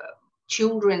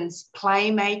children's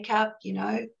play makeup,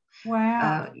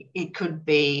 Wow. It could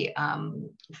be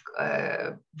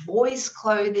boys'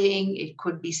 clothing, it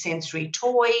could be sensory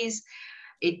toys,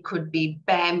 it could be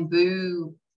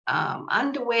bamboo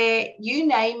underwear, you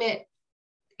name it.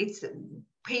 It's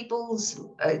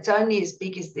only as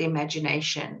big as the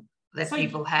imagination that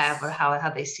people have, or how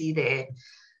they see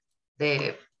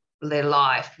their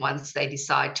life once they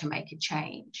decide to make a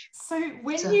change. So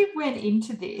you went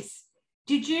into this,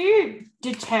 did you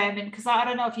determine, because I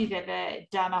don't know if you've ever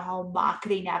done a whole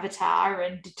marketing avatar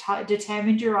and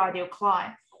determined your ideal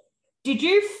client, did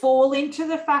you fall into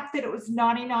the fact that it was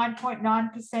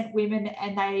 99.9% women,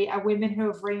 and they are women who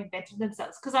have reinvented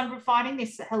themselves? Because I'm finding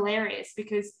this hilarious,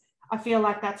 because I feel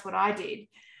like that's what I did.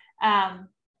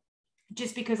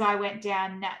 Just because I went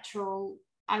down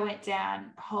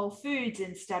whole foods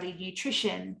and studied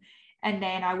nutrition, and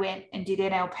then I went and did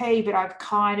NLP, but I've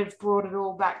kind of brought it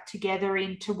all back together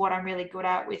into what I'm really good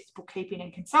at with bookkeeping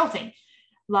and consulting.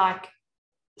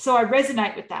 So I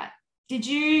resonate with that. Did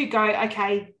you go,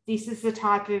 okay, this is the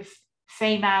type of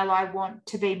female I want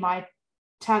to be my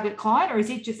target client, or is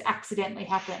it just accidentally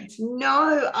happened?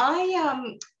 No,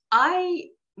 I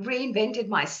reinvented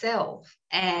myself,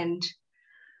 and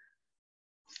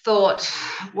thought,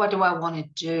 what do I want to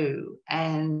do?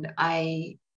 And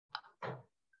I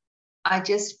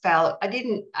just felt I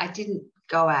didn't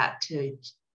go out to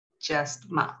just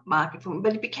market for me,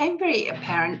 but it became very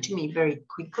apparent to me very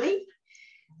quickly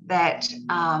that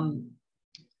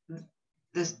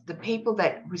the people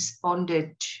that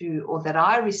responded to, or that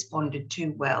I responded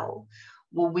to well,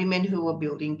 were women who were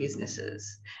building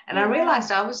businesses. And I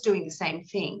realized I was doing the same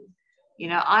thing. You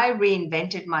know, I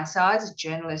reinvented myself. I was a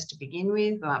journalist to begin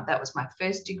with. That was my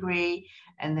first degree.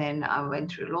 And then I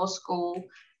went through law school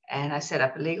and I set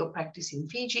up a legal practice in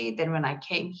Fiji. Then when I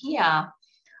came here,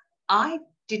 I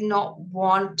did not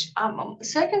want,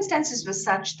 circumstances were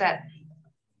such that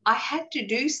I had to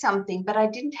do something, but I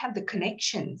didn't have the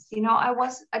connections. You know, I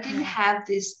didn't have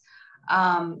this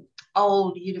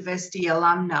old university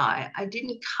alumni. I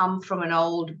didn't come from an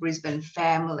old Brisbane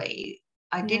family.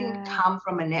 I didn't come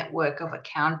from a network of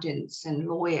accountants and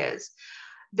lawyers.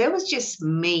 There was just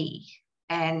me,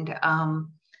 and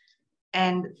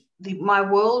my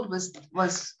world was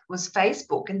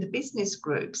Facebook and the business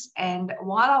groups. And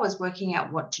while I was working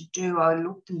out what to do, I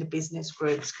looked in the business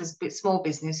groups because small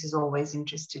business has always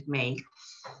interested me.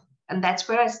 And that's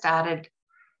where I started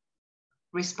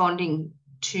responding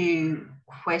to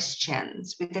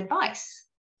questions with advice.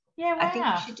 Yeah, wow. I think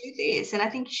you should do this, and I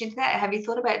think you should do that. Have you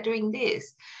thought about doing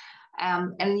this?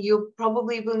 And you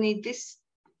probably will need this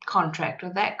contract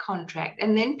or that contract.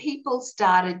 And then people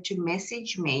started to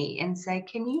message me and say,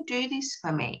 can you do this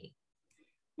for me?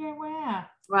 Yeah, wow.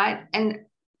 Right. And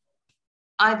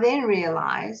I then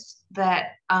realized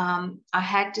that I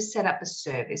had to set up a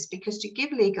service, because to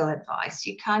give legal advice,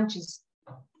 you can't just,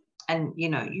 and you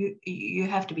know, you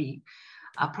have to be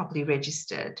properly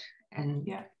registered and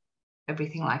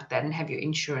everything like that, and have your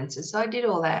insurances. So I did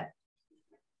all that.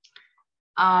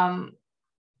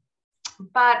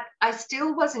 But I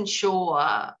still wasn't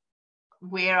sure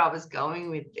where I was going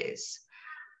with this.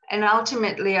 And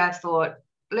ultimately I thought,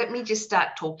 let me just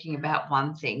start talking about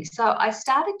one thing. So I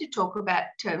started to talk about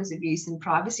terms of use and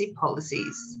privacy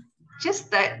policies, just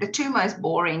the two most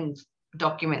boring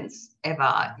documents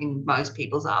ever in most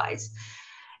people's eyes.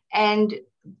 And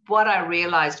what I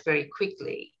realized very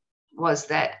quickly was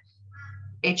that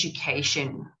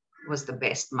education was the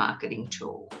best marketing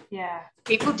tool. Yeah.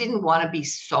 People didn't want to be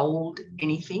sold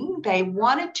anything. They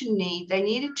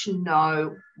needed to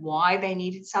know why they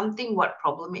needed something, what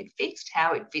problem it fixed,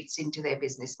 how it fits into their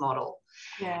business model.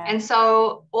 Yeah. And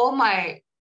so all my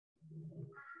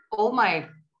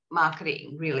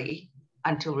marketing really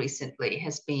until recently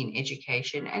has been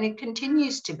education, and it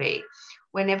continues to be.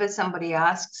 Whenever somebody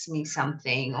asks me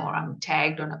something or I'm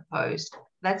tagged on a post,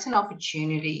 that's an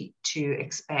opportunity to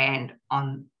expand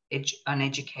on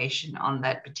education on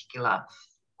that particular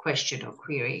question or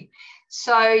query.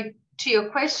 So to your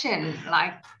question,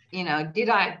 like, you know, did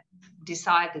I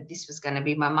decide that this was going to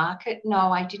be my market?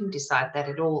 No, I didn't decide that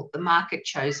at all. The market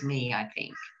chose me, I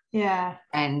think. Yeah.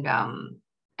 And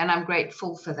I'm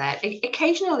grateful for that.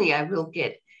 Occasionally I will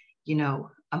get, you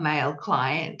know, a male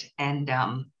client, and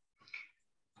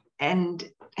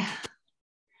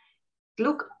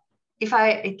look,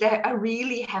 their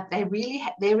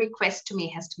request to me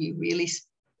has to be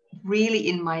really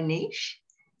in my niche.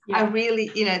 Yeah. I really,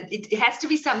 you know, it has to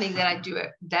be something that I do,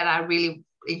 that I really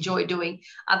enjoy doing.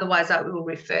 Otherwise I will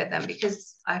refer them,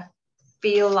 because I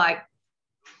feel like,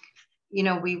 you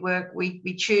know,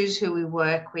 we choose who we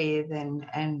work with,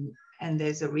 and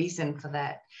there's a reason for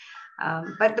that.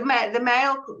 But the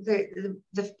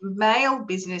male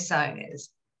business owners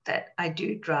that I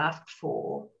do draft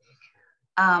for,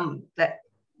 that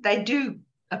they do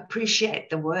appreciate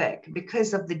the work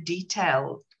because of the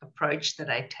detailed approach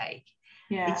that I take.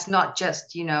 Yeah. It's not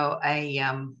just, you know,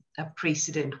 a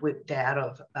precedent whipped out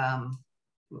of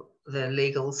the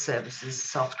legal services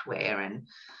software and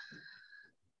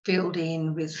filled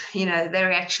in with, you know,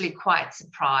 they're actually quite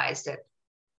surprised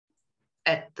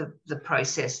at the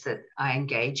process that I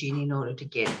engage in order to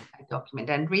get a document.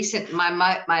 And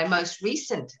my most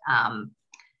recent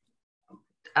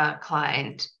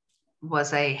client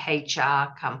was a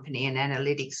HR company, an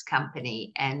analytics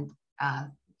company, and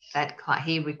that client,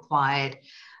 he required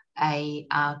a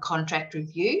contract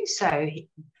review. So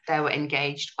they were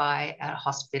engaged by a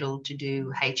hospital to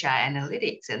do HR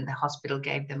analytics, and the hospital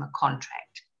gave them a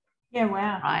contract. Yeah,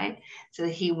 wow. Right. So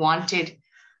he wanted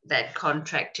that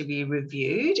contract to be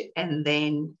reviewed, and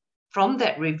then from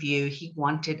that review, he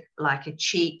wanted like a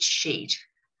cheat sheet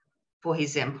for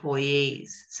his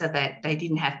employees so that they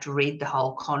didn't have to read the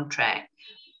whole contract.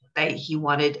 He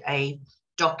wanted a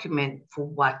document for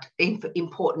what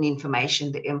important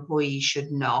information the employee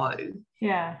should know.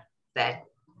 Yeah. That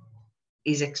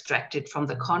is extracted from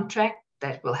the contract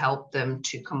that will help them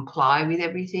to comply with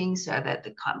everything so that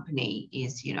the company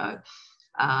is,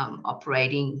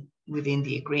 operating within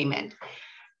the agreement.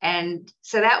 And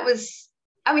so that was,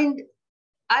 I mean,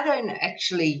 I don't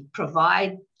actually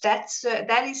provide that.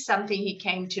 That is something he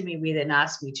came to me with and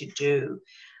asked me to do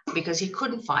because he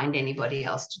couldn't find anybody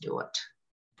else to do it.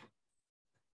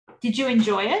 Did you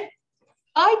enjoy it?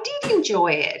 I did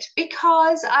enjoy it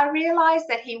because I realized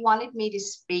that he wanted me to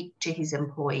speak to his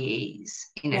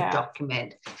employees in a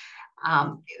document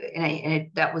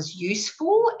that was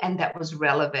useful and that was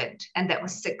relevant and that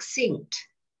was succinct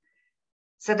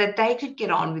so that they could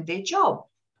get on with their job.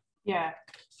 Yeah.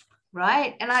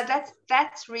 Right. And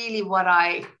that's really what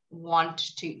I work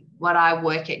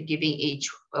at giving each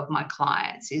of my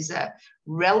clients is a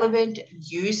relevant,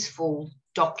 useful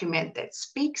document that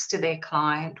speaks to their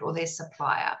client or their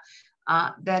supplier,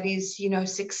 that is,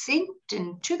 succinct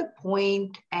and to the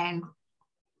point and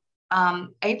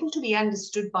able to be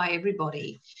understood by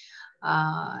everybody,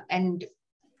 and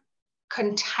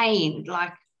contained,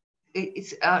 like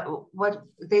it's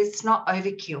there's not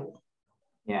overkill.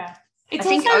 Yeah. I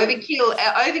think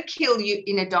overkill you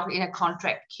in a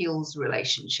contract kills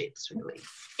relationships, really.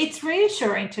 It's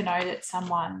reassuring to know that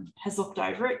someone has looked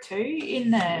over it too.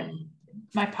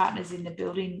 My partner's in the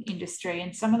building industry,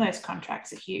 and some of those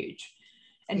contracts are huge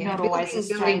and not always as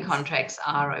building contracts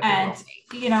are overwhelming.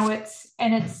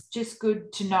 And it's just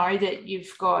good to know that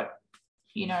you've got,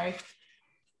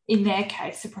 in their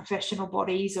case, the professional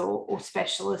bodies or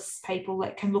specialist people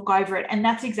that can look over it. And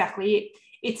that's exactly it.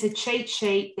 It's a cheat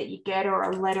sheet that you get or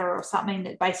a letter or something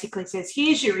that basically says,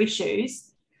 here's your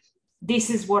issues.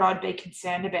 This is what I'd be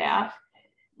concerned about,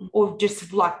 or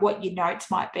just like what your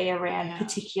notes might be around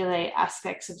particular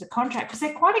aspects of the contract, because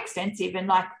they're quite extensive. And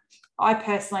like, I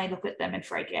personally look at them and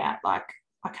freak out. Like,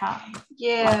 I can't.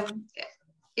 Yeah,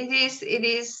 it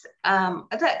is.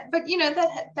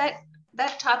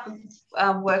 That type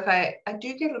of work, I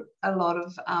do get a lot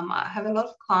of. I have a lot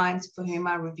of clients for whom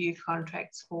I review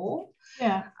contracts for.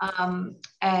 Yeah.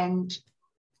 And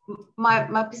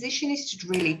my position is to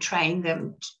really train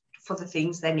them for the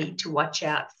things they need to watch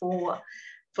out for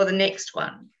the next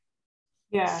one.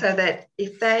 Yeah. So that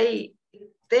if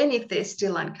they're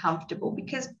still uncomfortable,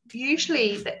 because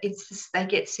usually they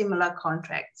get similar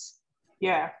contracts.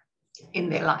 Yeah. In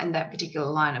that particular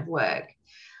line of work.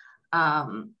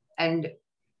 And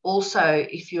also,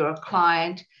 if you're a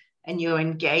client and you're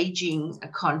engaging a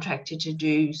contractor to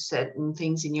do certain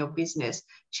things in your business,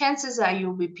 chances are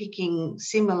you'll be picking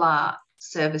similar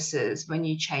services when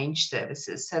you change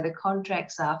services. So the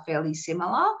contracts are fairly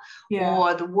similar,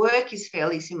 or the work is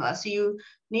fairly similar. So you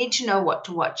need to know what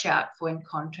to watch out for in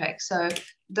contracts. So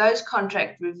those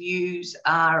contract reviews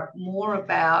are more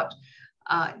about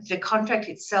the contract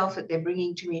itself that they're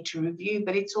bringing to me to review,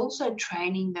 but it's also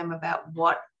training them about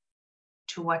what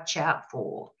to watch out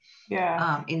for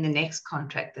in the next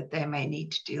contract that they may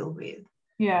need to deal with.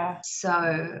 Yeah.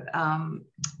 So,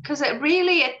 because it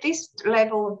really, at this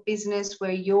level of business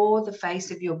where you're the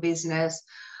face of your business,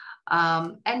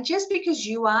 and just because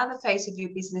you are the face of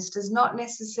your business does not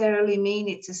necessarily mean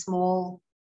it's a small,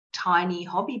 tiny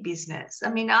hobby business. I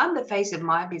mean, I'm the face of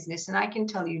my business, and I can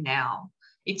tell you now,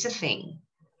 it's a thing,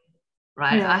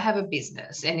 right? Yeah. I have a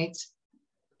business, and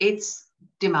it's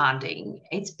demanding,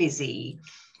 it's busy.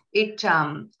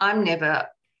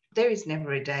 There is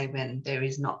never a day when there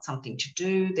is not something to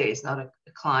do. There is not a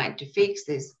client to fix.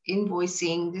 There's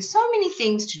invoicing. There's so many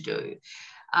things to do.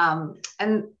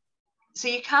 And so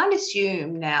you can't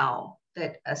assume now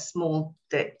that someone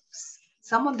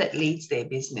that leads their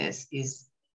business is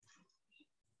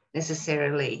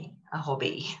necessarily a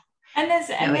hobby. And there's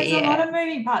a lot of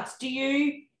moving parts. Do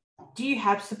you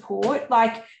have support?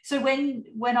 Like, so when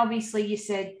obviously you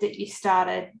said that you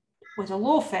started with a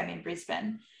law firm in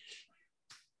Brisbane,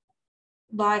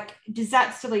 like, does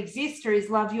that still exist, or is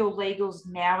Love Your Legals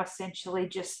now essentially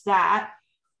just that?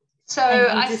 So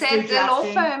I said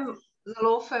the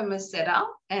law firm is set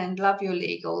up, and Love Your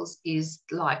Legals is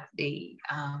like the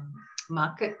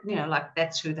market, like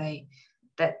that's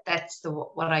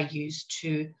what I use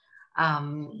to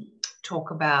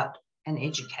talk about and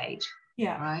educate.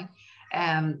 Yeah. Right.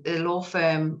 The law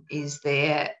firm is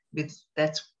there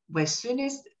that's where as soon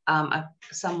as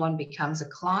someone becomes a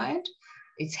client,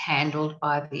 it's handled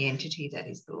by the entity that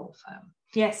is the law firm.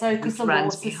 Yeah, so because the Law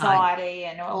Society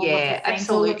and all of the things,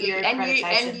 absolutely. All of your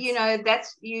and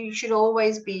you should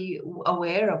always be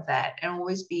aware of that, and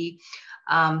always be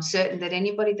certain that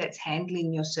anybody that's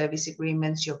handling your service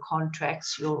agreements, your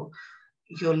contracts, your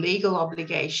legal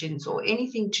obligations, or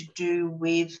anything to do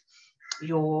with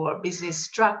your business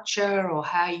structure or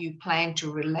how you plan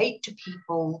to relate to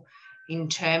people in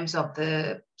terms of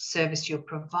the service you're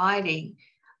providing,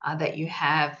 that you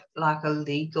have like a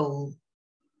legal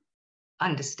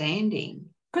understanding,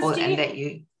 are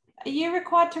you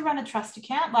required to run a trust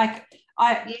account?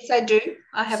 Yes, I do.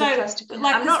 I have a trust account.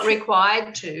 I'm not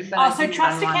required to, but so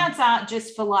trust accounts aren't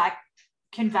just for like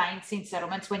conveyancing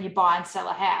settlements when you buy and sell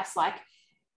a house,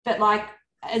 but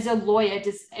as a lawyer,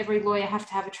 does every lawyer have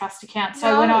to have a trust account?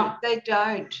 So no, they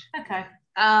don't. Okay.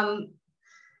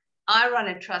 I run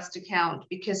a trust account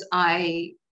because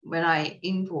when I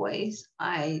invoice,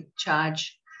 I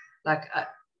charge, I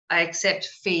accept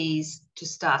fees to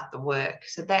start the work.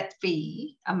 So that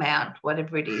fee amount,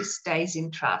 whatever it is, stays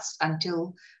in trust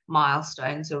until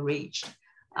milestones are reached.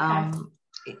 Okay.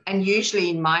 And usually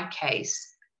in my case,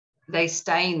 they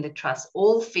stay in the trust.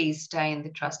 All fees stay in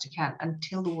the trust account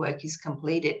until the work is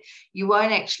completed. You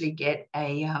won't actually get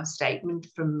a statement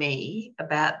from me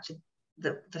about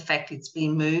the fact it's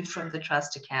been moved from the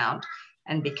trust account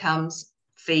and becomes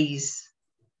fees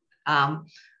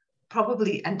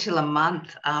probably until a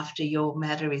month after your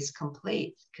matter is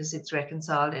complete, because it's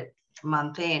reconciled at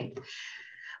month end.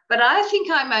 But I think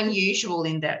I'm unusual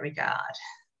in that regard.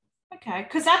 Okay,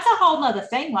 because that's a whole nother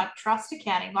thing, like trust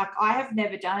accounting. Like, I have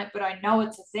never done it, but I know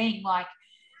it's a thing. Like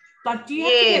do you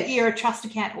have to get your trust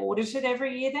account audited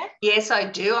every year then? Yes, I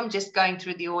do. I'm just going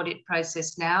through the audit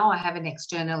process now. I have an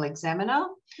external examiner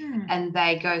and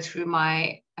they go through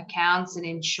my accounts and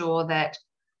ensure that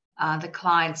the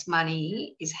client's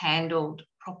money is handled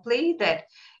properly, that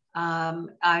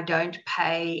I don't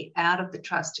pay out of the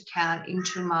trust account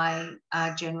into my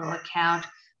general account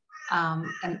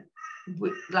and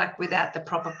without the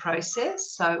proper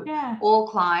process. So all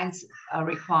clients are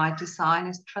required to sign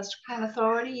a trust account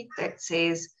authority that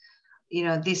says,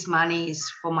 this money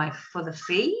is for the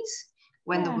fees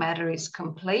when the matter is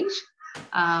complete.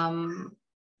 And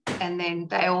then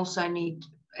they also need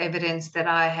evidence that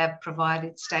I have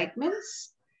provided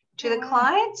statements to the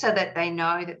client so that they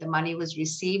know that the money was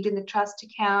received in the trust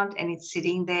account and it's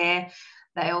sitting there.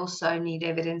 They also need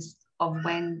evidence of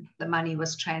when the money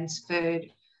was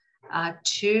transferred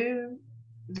to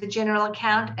the general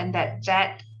account, and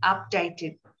that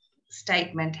updated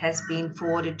statement has been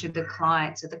forwarded to the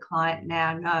client, so the client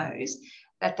now knows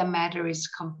that the matter is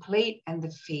complete and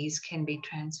the fees can be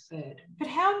transferred. But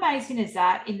how amazing is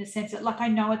that, in the sense that, I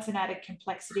know it's an added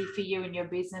complexity for you and your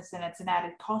business and it's an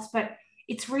added cost, but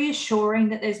it's reassuring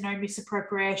that there's no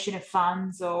misappropriation of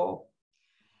funds or...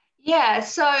 Yeah,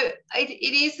 so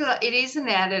it is an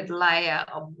added layer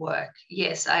of work.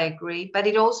 Yes, I agree. But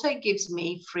it also gives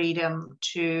me freedom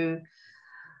to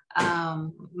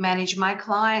manage my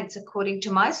clients according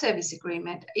to my service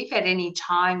agreement. If at any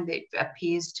time that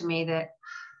appears to me that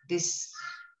this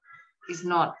is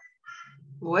not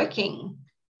working,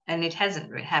 and it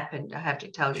hasn't happened, I have to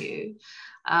tell you.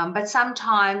 But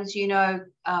sometimes,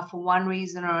 for one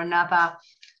reason or another,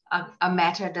 a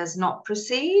matter does not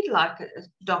proceed, like a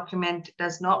document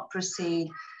does not proceed,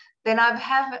 then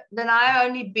I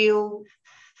only bill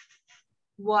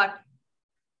what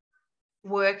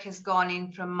work has gone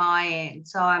in from my end.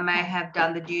 So I may have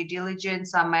done the due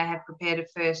diligence, I may have prepared a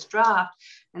first draft,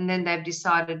 and then they've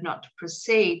decided not to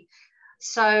proceed.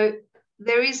 So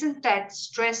there isn't that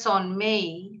stress on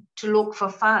me to look for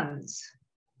funds.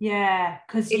 Yeah,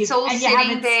 because it's all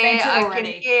sitting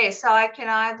there. So I can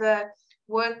either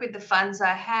work with the funds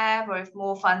I have, or if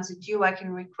more funds are due, I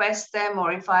can request them,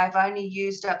 or if I've only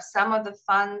used up some of the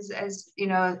funds,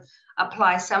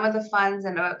 apply some of the funds,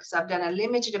 and because I've done a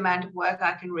limited amount of work,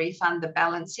 I can refund the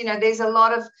balance. There's a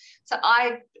lot of, so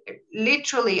I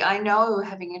know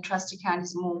having a trust account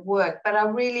is more work, but I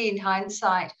really, in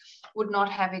hindsight, would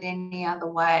not have it any other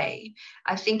way.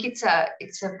 I think it's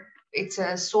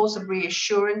a source of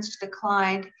reassurance to the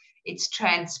client. It's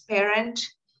transparent.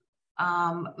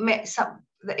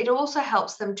 It also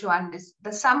helps them to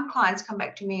understand. Some clients come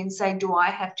back to me and say, do I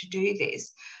have to do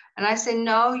this? And I say,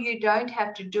 no, you don't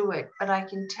have to do it. But I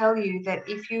can tell you that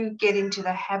if you get into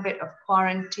the habit of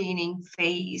quarantining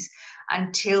fees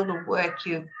until the work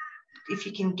if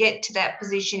you can get to that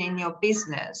position in your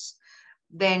business,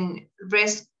 then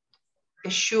rest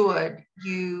assured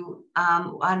you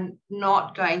are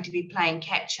not going to be playing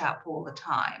catch up all the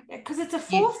time. Because it's a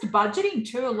forced budgeting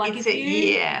too.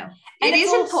 It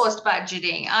isn't forced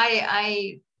budgeting.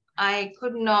 I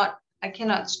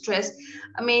cannot stress.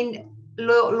 I mean,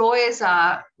 lawyers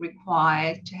are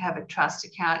required to have a trust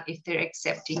account if they're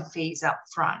accepting fees up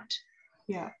front.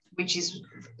 Yeah. Which is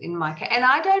in my case. And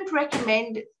I don't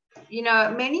recommend,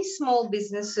 many small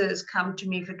businesses come to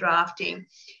me for drafting.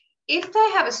 If they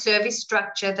have a service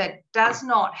structure that does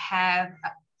not have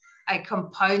a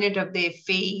component of their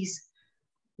fees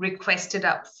requested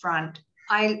up front,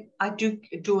 I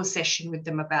do a session with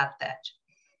them about that.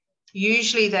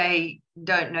 Usually they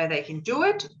don't know they can do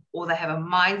it, or they have a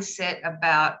mindset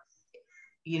about,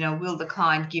 will the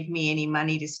client give me any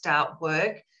money to start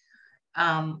work?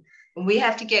 We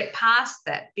have to get past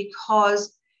that,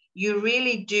 because you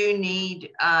really do need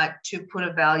to put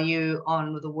a value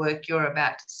on the work you're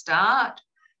about to start.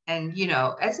 And,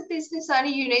 as a business owner,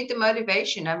 you need the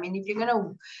motivation. I mean, if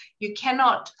you're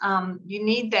you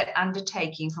need that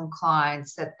undertaking from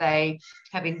clients that they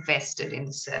have invested in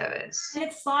the service. And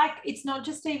it's like, it's not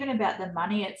just even about the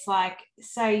money. It's like,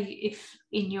 say, if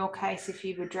in your case, if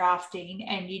you were drafting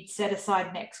and you'd set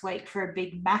aside next week for a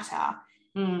big matter,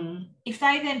 if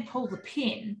they then pull the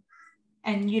pin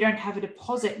and you don't have a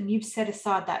deposit and you've set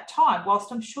aside that time,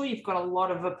 whilst I'm sure you've got a lot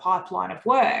of a pipeline of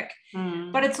work,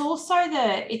 but it's also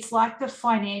it's a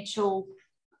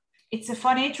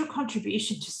financial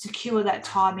contribution to secure that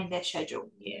time in their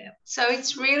schedule. Yeah. So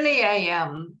it's really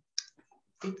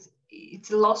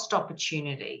it's a lost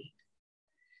opportunity.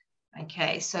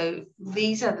 Okay. So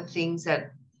these are the things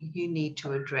that you need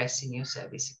to address in your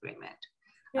service agreement.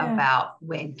 Yeah. About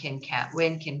when can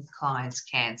clients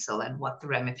cancel and what the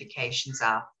ramifications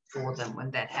are for them when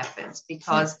that happens,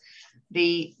 because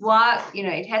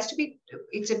it has to be,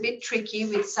 it's a bit tricky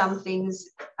with some things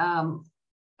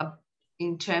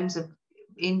in terms of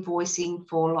invoicing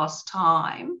for lost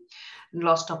time and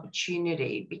lost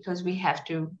opportunity, because we have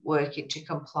to work it to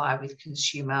comply with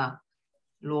consumer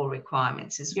law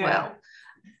requirements as well.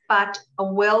 But a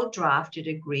well-drafted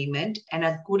agreement and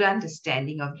a good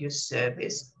understanding of your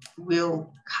service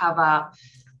will cover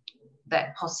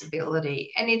that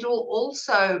possibility. And it will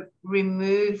also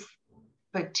remove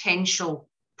potential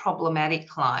problematic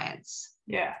clients.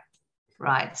 Yeah.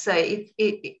 Right. So if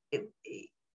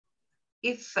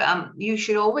you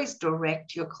should always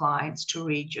direct your clients to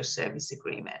read your service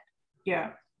agreement.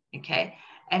 Yeah. Okay.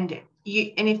 And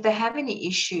if they have any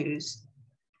issues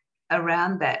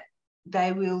around that,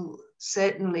 they will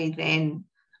certainly then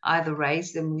either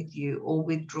raise them with you or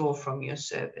withdraw from your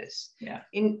service. Yeah.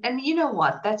 And you know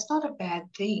what? That's not a bad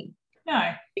thing.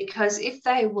 No. Because if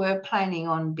they were planning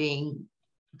on being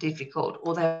difficult,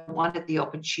 or they wanted the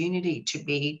opportunity to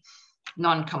be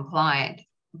non-compliant,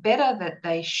 better that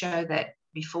they show that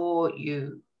before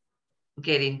you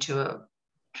get into a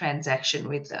transaction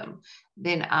with them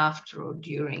than after or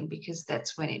during, because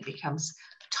that's when it becomes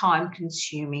time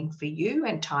consuming for you,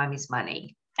 and time is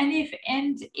money. And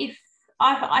if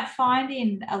I find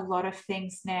in a lot of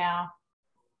things now,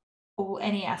 or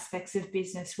any aspects of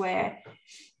business, where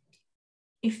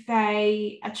if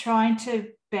they are trying to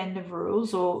bend the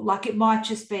rules, or like it might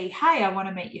just be, hey, I want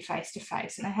to meet you face to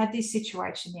face. And I had this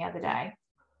situation the other day,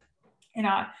 and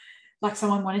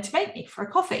someone wanted to meet me for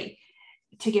a coffee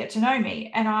to get to know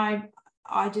me. And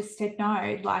I just said, no,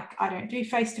 I don't do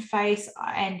face-to-face,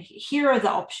 and here are the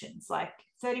options,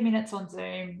 30 minutes on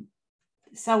Zoom,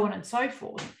 so on and so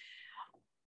forth.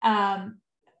 I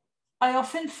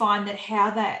often find that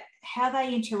how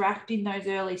they interact in those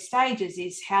early stages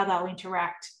is how they'll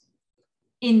interact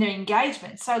in the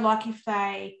engagement. So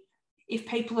if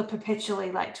people are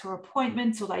perpetually late to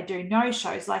appointments, or they do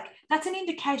no-shows, that's an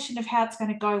indication of how it's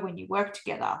going to go when you work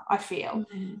together, I feel.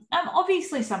 Mm-hmm.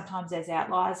 Obviously, sometimes there's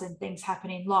outliers and things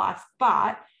happen in life,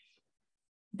 but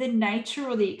the nature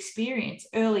or the experience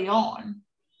early on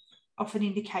often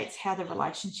indicates how the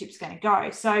relationship's going to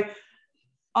go. So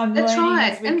I'm learning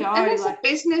as we go. And as a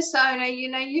business owner,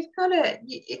 you've got to,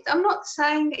 I'm not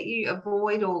saying that you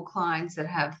avoid all clients that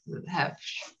have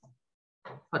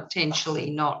potentially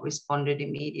not responded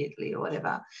immediately or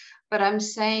whatever, but I'm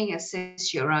saying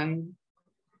assess your own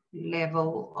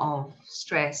level of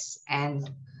stress and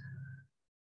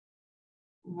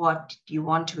what you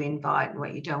want to invite and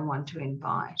what you don't want to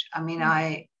invite. I mean,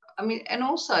 and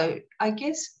also I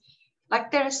guess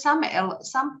there are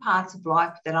some parts of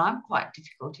life that I'm quite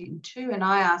difficult in too, and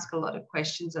I ask a lot of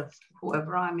questions of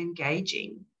whoever I'm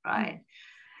engaging, right?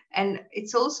 And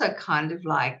it's also kind of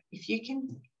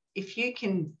if you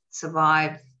can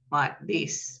survive like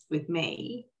this with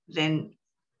me, then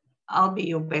I'll be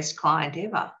your best client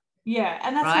ever. Yeah,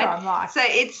 and that's right? What I'm like. So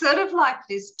it's sort of like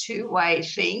this two-way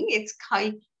thing. It's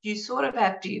you sort of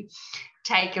have to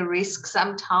take a risk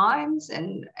sometimes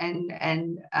and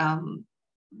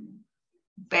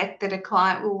bet that a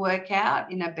client will work out,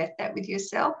 bet that with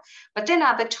yourself. But then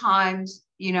other times,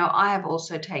 I have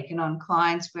also taken on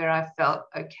clients where I felt,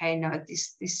 okay, no,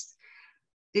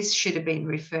 this should have been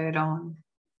referred on.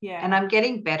 Yeah. And I'm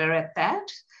getting better at that.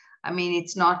 I mean,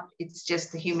 it's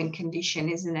just the human condition,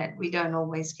 isn't it? We don't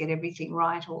always get everything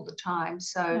right all the time.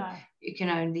 So You can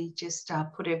only just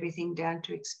put everything down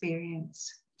to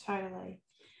experience. Totally.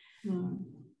 Mm.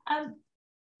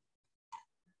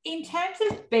 In terms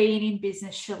of being in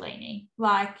business, Shalini,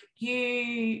 like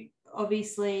you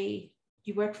obviously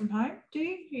you work from home, do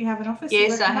you? You have an office?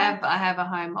 Yes, I have a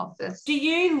home office. Do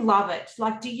you love it?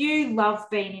 Like, do you love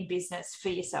being in business for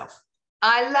yourself?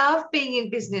 I love being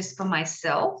in business for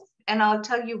myself, and I'll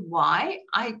tell you why.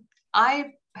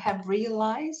 I have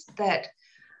realized that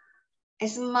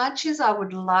as much as I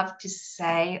would love to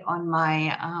say on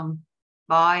my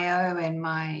bio and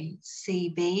my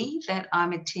CV that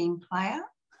I'm a team player,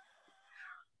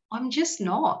 I'm just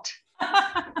not.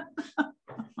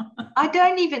 I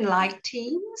don't even like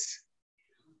teams.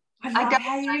 I love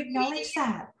how you acknowledge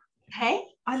that. Hey?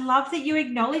 I love that you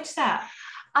acknowledge that.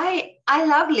 I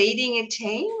love leading a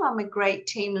team. I'm a great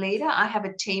team leader. I have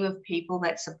a team of people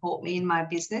that support me in my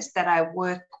business that I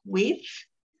work with,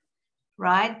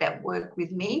 right, that work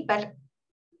with me. But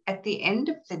at the end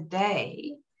of the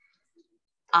day,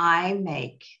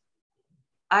 I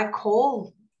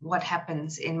call what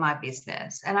happens in my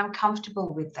business, and I'm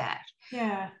comfortable with that.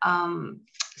 Yeah.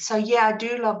 So yeah, I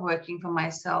do love working for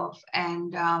myself.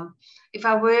 And if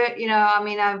I were,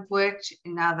 I've worked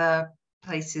in other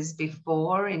places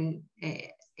before in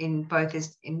both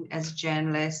as a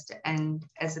journalist and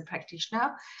as a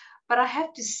practitioner. But I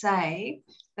have to say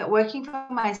that working for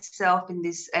myself in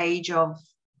this age of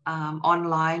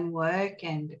online work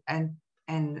and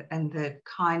the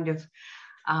kind of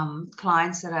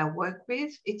clients that I work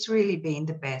with, it's really been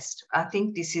the best. I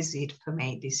think this is it for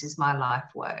me. This is my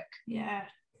life work. Yeah.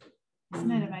 Isn't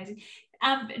that amazing?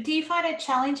 Do you find it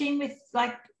challenging with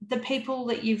like the people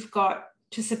that you've got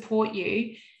to support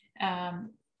you?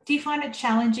 Do you find it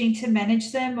challenging to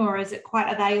manage them, or is it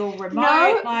are they all remote?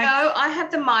 No, I have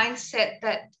the mindset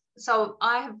that, so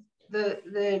I have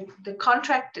the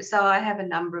contract. So I have a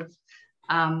number of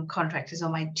contractors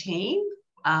on my team.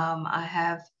 I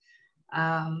have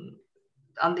on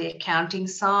the accounting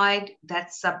side,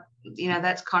 that's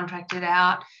contracted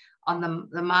out. On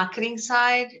the marketing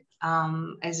side,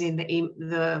 as in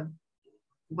the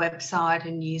website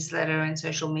and newsletter and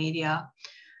social media,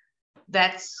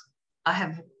 I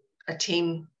have a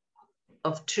team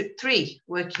of 3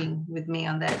 working with me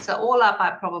on that. So all up, I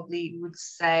probably would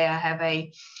say I have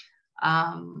a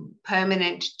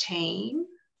permanent team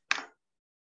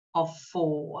of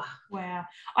 4. Wow.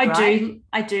 I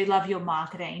do love your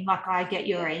marketing. Like I get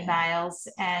your emails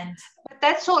and but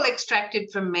that's all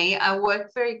extracted from me. I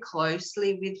work very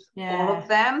closely with all of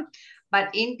them, but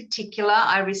in particular,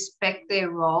 I respect their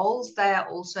roles. They are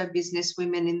also business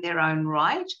women in their own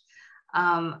right.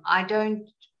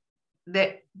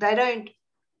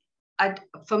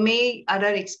 For me, I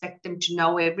don't expect them to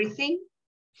know everything.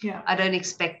 Yeah. I don't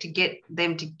expect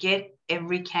them to get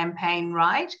every campaign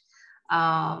right.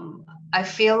 I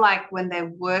feel like when they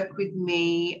work with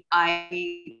me,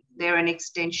 they're an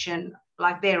extension,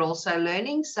 like they're also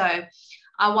learning. So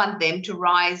I want them to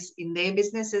rise in their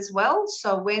business as well.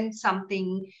 So when I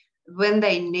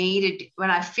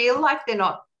feel like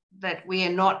that we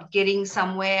are not getting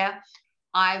somewhere,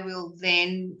 I will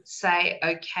then say,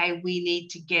 okay, we need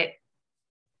to get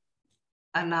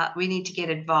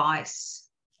advice.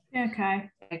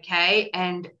 Okay.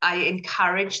 And I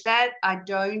encourage that. I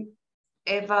don't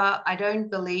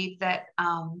believe that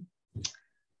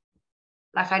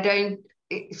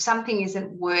if something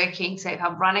isn't working, say if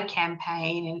I've run a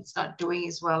campaign and it's not doing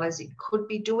as well as it could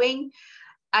be doing,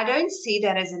 I don't see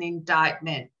that as an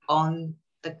indictment on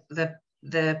the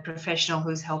professional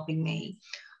who's helping me.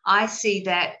 I see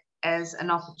that as an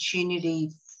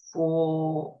opportunity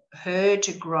for her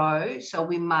to grow. So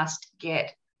we must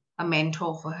get a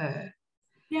mentor for her.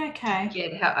 Yeah, okay. To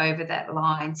get her over that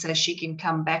line so she can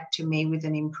come back to me with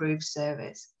an improved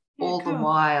service, all the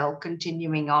while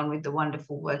continuing on with the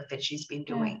wonderful work that she's been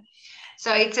doing.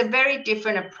 So it's a very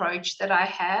different approach that I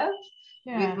have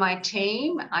with my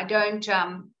team. I don't,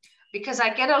 because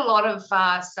I get a lot of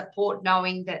support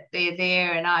knowing that they're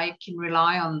there and I can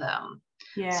rely on them.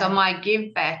 Yeah. So my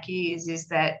give back is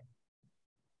that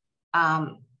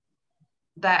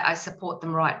that I support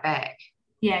them right back.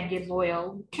 Yeah, and you're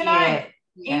loyal. Can I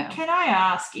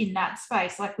ask in that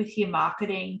space, like with your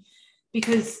marketing,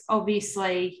 because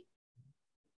obviously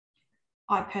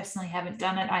I personally haven't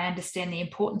done it. I understand the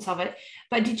importance of it.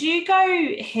 But did you go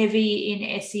heavy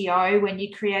in SEO when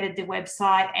you created the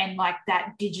website and like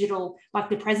that digital, like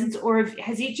the presence, or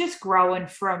has it just grown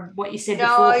from what you said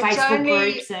before, Facebook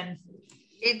groups and?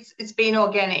 It's been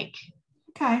organic.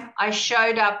 Okay. I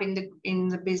showed up in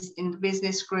the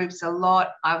business groups a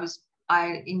lot. I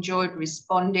enjoyed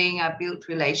responding. I built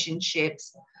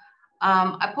relationships.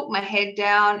 I put my head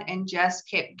down and just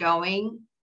kept going.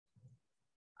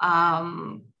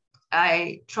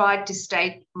 I tried to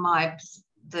state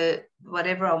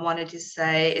whatever I wanted to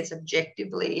say as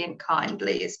objectively and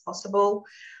kindly as possible.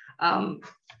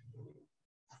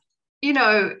 You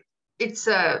know, it's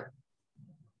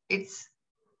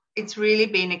really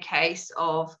been a case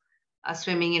of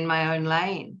swimming in my own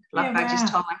lane. Like, I just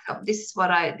told myself, this is what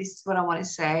I want to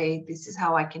say. This is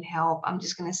how I can help. I'm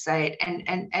just going to say it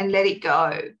and let it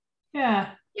go. Yeah.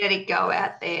 Let it go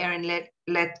out there and let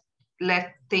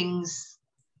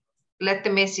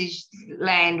the message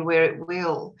land where it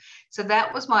will. So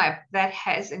that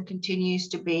has and continues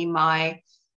to be my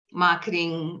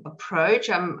marketing approach.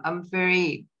 I'm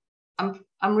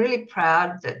really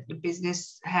proud that the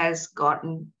business has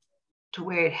gotten to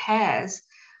where it has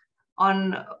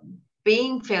on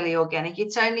being fairly organic.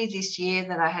 It's only this year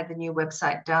that I had the new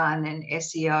website done and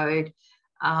SEO'd.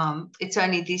 It's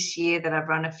only this year that I've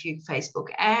run a few Facebook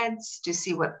ads to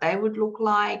see what they would look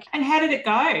like. And how did it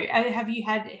go?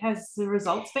 Has the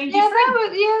results been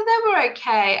different? They were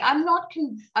okay.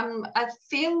 I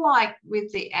feel like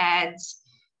with the ads,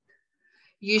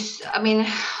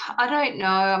 I don't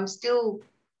know.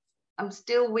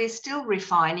 We're still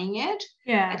refining it.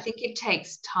 Yeah. I think it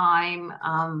takes time.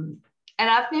 And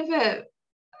I've never,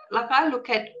 I look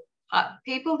at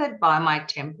people that buy my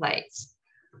templates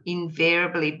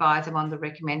invariably buy them on the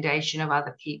recommendation of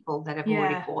other people that have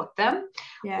already bought them,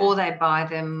 or they buy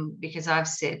them because I've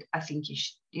said, I think you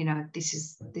should,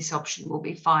 this option will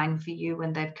be fine for you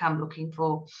when they've come looking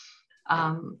for,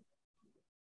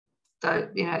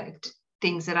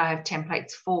 things that I have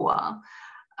templates for.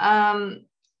 I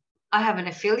have an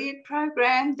affiliate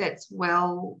program that's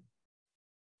well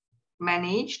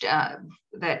managed,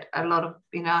 that a lot of,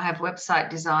 I have website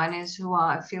designers who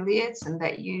are affiliates and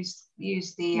that use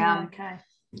the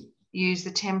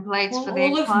templates for their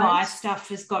all of clients. my stuff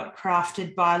has got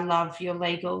crafted by Love Your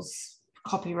Legals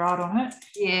copyright on it.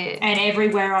 Yeah. And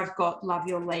everywhere I've got Love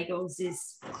Your Legals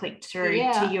is clicked through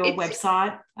to your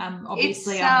website.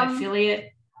 Obviously, I'm an affiliate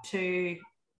to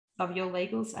Love Your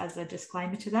Legals, as a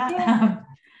disclaimer to that. Yeah.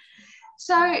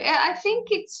 So I think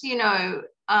it's,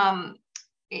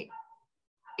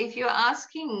 if you're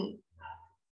asking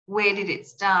where did it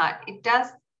start, it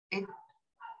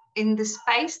in the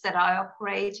space that I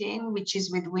operate in, which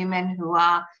is with women who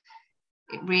are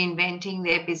reinventing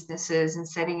their businesses and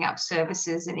setting up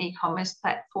services and e-commerce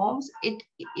platforms, it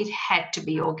had to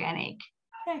be organic.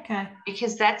 Okay.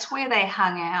 Because that's where they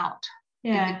hung out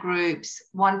in the groups,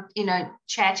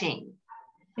 chatting.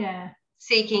 Yeah.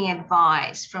 Seeking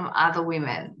advice from other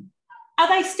women. Are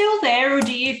they still there, or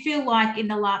do you feel like in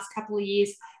the last couple of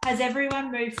years, has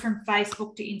everyone moved from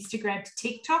Facebook to Instagram to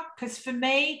TikTok? Because for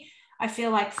me, I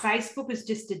feel like Facebook is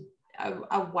just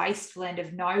a wasteland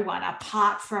of no one,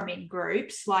 apart from in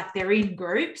groups, like they're in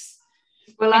groups.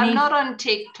 Well, I'm not on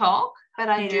TikTok, but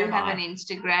I do have an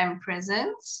Instagram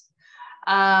presence.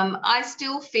 I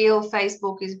still feel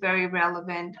Facebook is very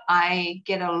relevant. I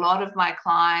get a lot of my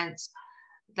clients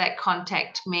that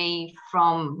contact me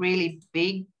from really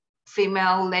big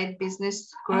female-led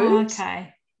business groups. Oh,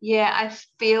 okay. Yeah, I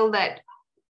feel that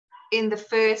in the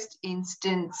first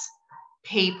instance,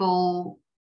 people,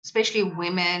 especially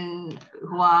women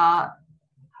who are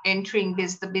entering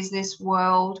the business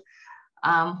world,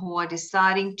 who are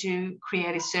deciding to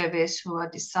create a service, who are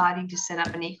deciding to set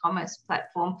up an e-commerce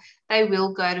platform, they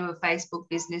will go to a Facebook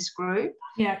business group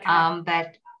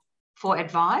that for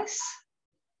advice.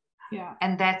 Yeah.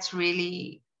 And that's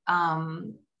really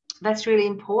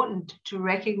important to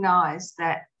recognize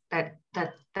that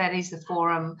is the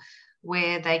forum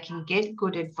where they can get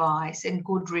good advice and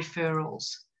good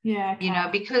referrals. Yeah. Okay.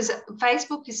 Because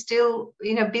Facebook is still,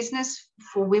 business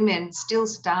for women still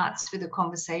starts with a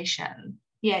conversation.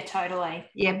 Yeah, totally.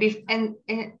 Yeah, and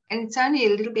it's only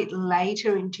a little bit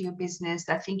later into your business,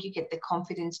 I think you get the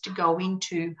confidence to go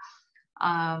into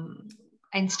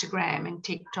Instagram and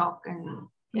TikTok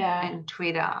and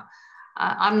Twitter.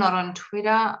 I'm not on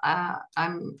Twitter.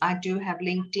 I do have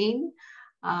LinkedIn,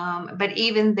 but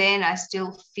even then, I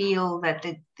still feel that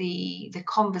the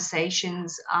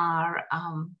conversations are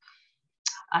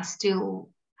still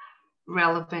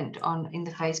relevant in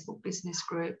the Facebook business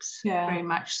groups. Yeah, very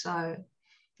much so.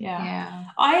 Yeah.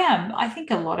 I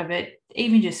think a lot of it,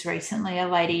 even just recently, a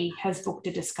lady has booked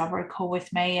a discovery call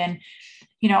with me, and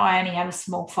I only have a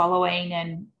small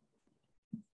following,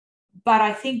 but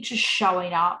I think just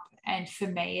showing up, and for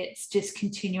me, it's just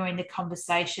continuing the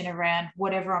conversation around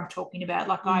whatever I'm talking about.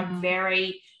 Like I'm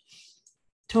very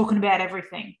talking about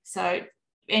everything. So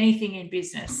anything in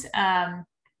business, in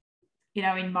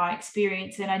my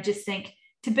experience. And I just think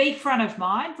to be front of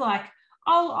mind, like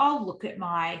I'll look at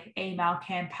my email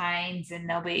campaigns and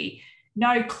there'll be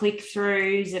no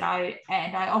click-throughs, and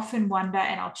I often wonder,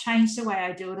 and I'll change the way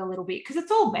I do it a little bit because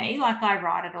it's all me. Like I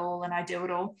write it all and I do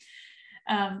it all.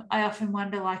 I often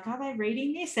wonder, like, are they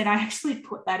reading this? And I actually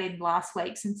put that in last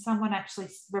week's, and someone actually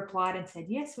replied and said,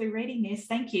 yes, we're reading this.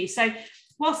 Thank you. So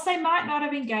whilst they might not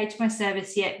have engaged my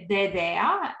service yet, they're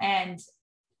there and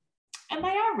they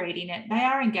are reading it. They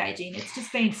are engaging. It's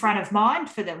just been front of mind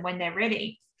for them when they're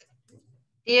ready.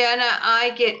 Yeah, and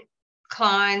I get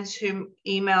clients who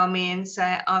email me and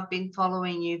say, I've been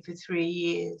following you for 3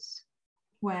 years.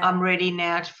 Wow. I'm ready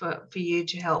now for you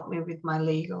to help me with my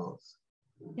legals.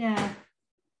 Yeah.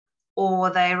 Or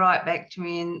they write back to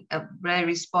me and they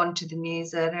respond to the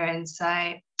newsletter and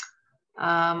say,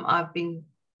 I've been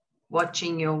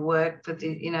watching your work for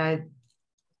the,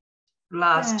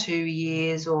 last 2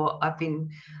 years, or I've been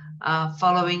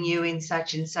following you in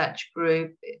such and such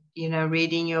group,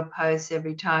 reading your posts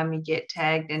every time you get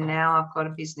tagged, and now I've got a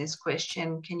business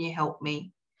question. Can you help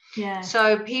me? Yeah.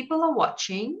 So people are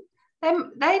watching.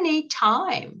 They need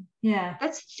time. Yeah.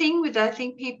 That's the thing with, I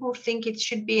think people think it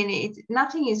should be,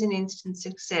 nothing is an instant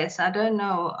success. I don't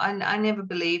know. I never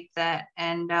believed that.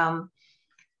 And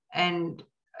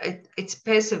it's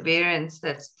perseverance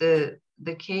that's the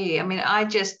key. I mean, I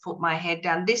just put my head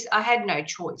down. I had no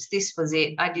choice. This was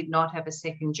it. I did not have a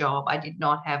second job. I did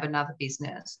not have another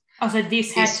business. Oh, so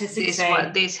this had to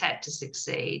succeed. This had to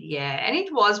succeed, yeah. And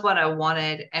it was what I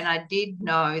wanted. And I did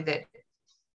know that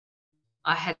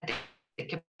I had the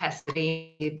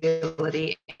capacity, the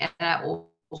ability, and I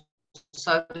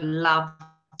also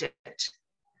loved it.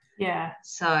 Yeah.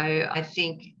 So I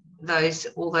think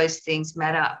all those things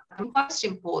matter. The most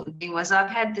important thing was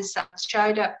I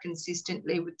showed up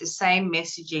consistently with the same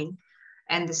messaging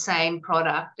and the same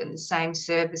product and the same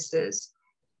services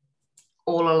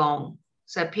all along.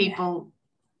 So people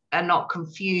are not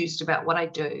confused about what I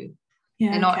do.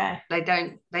 Yeah,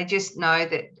 they just know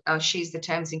that she's the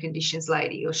terms and conditions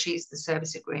lady, or she's the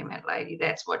service agreement lady.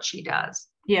 That's what she does.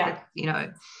 Yeah.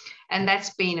 And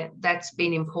that's been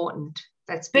important.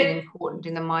 That's been important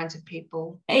in the minds of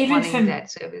people wanting that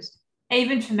service.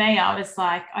 Even for me, I was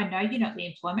like, I know you're not the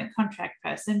employment contract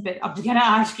person, but I'm going to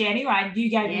ask you anyway. And you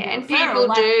gave me the and referral.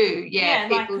 People do. Yeah,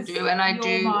 people do. And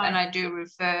I do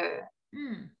refer.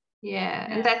 Yeah.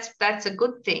 And that's a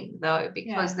good thing though,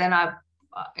 because then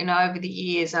over the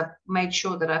years, I've made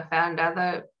sure that I found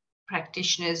other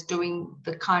practitioners doing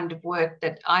the kind of work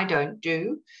that I don't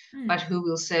do, but who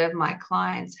will serve my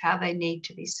clients how they need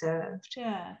to be served.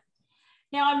 Yeah.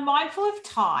 Now, I'm mindful of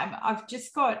time. I've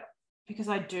just got, because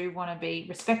I do want to be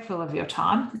respectful of your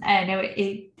time, and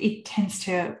it tends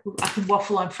to, I can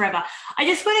waffle on forever. I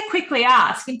just want to quickly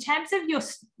ask, in terms of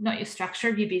not your structure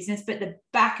of your business, but the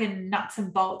back and nuts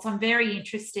and bolts, I'm very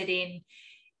interested in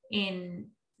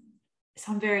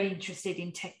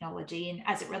technology and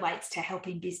as it relates to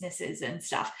helping businesses and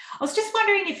stuff. I was just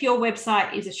wondering if your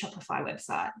website is a Shopify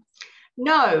website.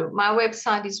 No, my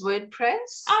website is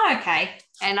WordPress. Oh, okay.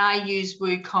 And I use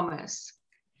WooCommerce.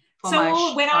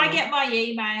 So when I get my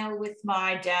email with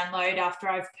my download after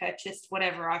I've purchased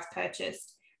whatever I've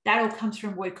purchased, that all comes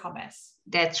from WooCommerce.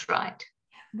 That's right.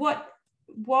 What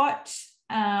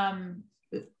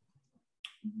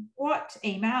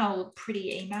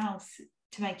pretty emails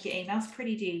to make your emails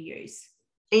pretty do you use?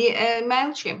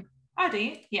 MailChimp. Oh, do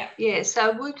you? Yeah. Yeah,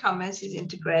 so WooCommerce is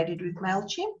integrated with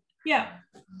MailChimp. Yeah.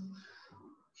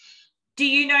 Do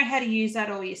you know how to use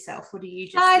that all yourself, or do you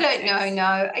just... I don't know,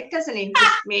 no. It doesn't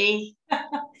interest me.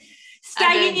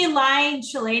 Stay in your lane,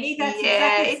 Shalini.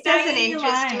 It doesn't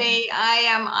interest me.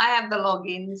 I have the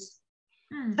logins.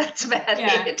 That's about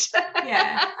it.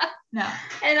 Yeah. No.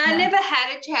 And I never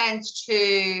had a chance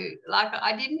to,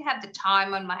 I didn't have the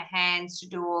time on my hands to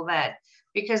do all that,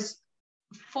 because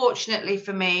fortunately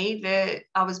for me,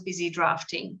 I was busy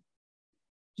drafting.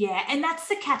 Yeah, and that's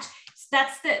the catch.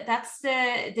 That's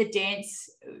the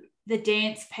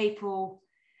dance people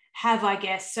have, I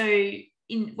guess. So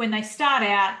when they start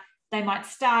out, they might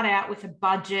start out with a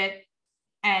budget,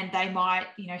 and they might,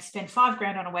 spend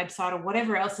 $5,000 on a website or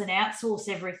whatever else and outsource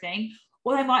everything,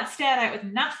 or they might start out with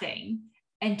nothing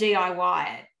and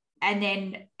DIY it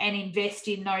and invest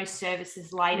in those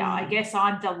services later. I guess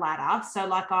I'm the latter. So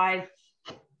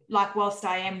whilst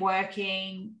I am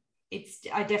working,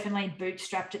 I definitely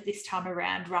bootstrapped it this time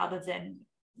around rather than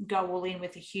go all in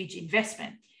with a huge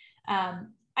investment.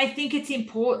 I think it's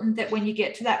important that when you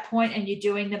get to that point and you're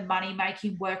doing the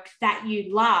money-making work that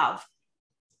you love,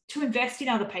 to invest in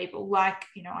other people. I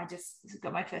just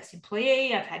got my first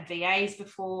employee. I've had VAs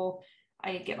before.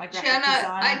 I get my graphic designer.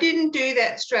 I didn't do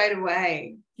that straight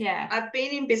away. Yeah. I've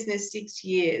been in business 6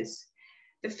 years.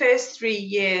 The first 3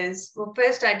 years,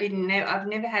 first I've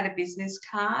never had a business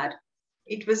card.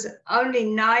 it was only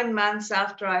 9 months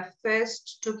after I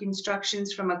first took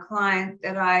instructions from a client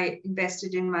that I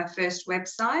invested in my first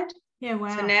website. Yeah,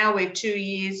 wow. So now we're 2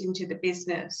 years into the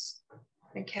business.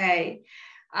 Okay.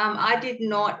 I did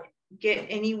not get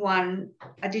anyone.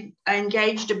 I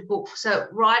engaged a book. So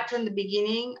right from the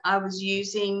beginning, I was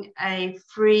using a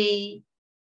free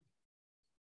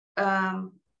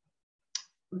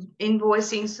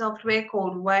invoicing software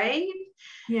called Wave.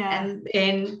 Yeah. And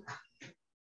then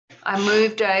I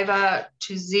moved over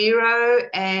to Xero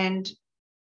and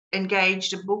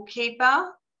engaged a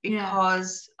bookkeeper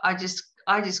because I just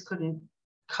couldn't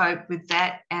cope with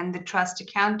that and the trust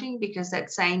accounting, because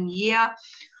that same year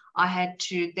I had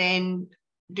to then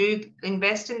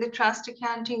invest in the trust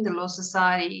accounting. The Law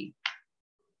Society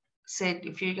said,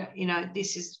 if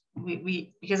this is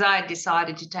we because I had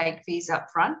decided to take fees up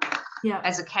front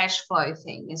as a cash flow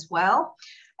thing as well.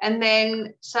 And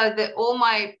then so that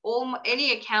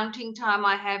any accounting time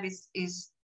I have is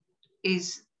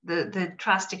the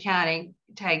trust accounting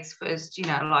takes first,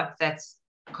 like that's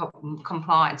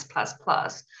compliance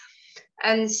plus.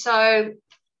 And so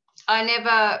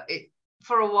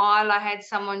for a while I had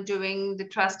someone doing the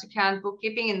trust account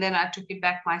bookkeeping, and then I took it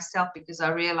back myself because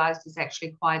I realized it's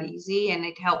actually quite easy and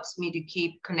it helps me to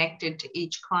keep connected to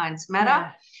each client's matter.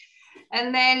 Yeah.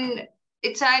 And then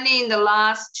it's only in the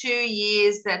last 2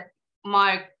 years that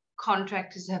my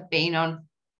contractors have been on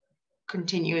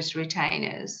continuous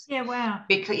retainers. Yeah, wow.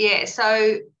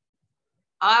 So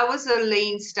I was a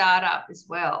lean startup as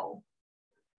well.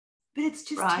 But it's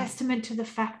just testament to the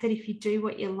fact that if you do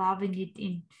what you love and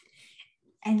it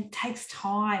takes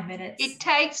time, and it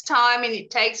takes time and it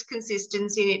takes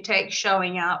consistency and it takes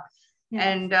showing up. Yeah.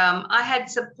 And I had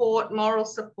moral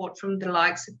support from the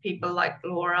likes of people like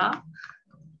Laura,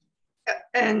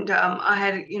 and I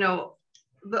had,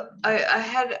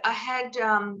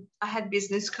 I had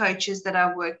business coaches that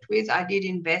I worked with. I did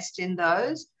invest in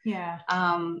those. Yeah.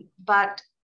 But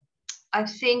I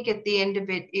think at the end of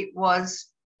it, it was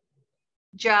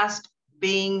just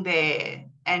being there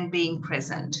and being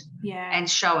present. Yeah. And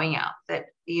showing up that,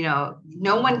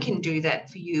 no one can do that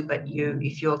for you but you,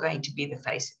 if you're going to be the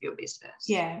face of your business.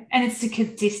 Yeah. And it's the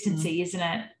consistency, isn't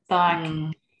it?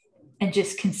 Like, and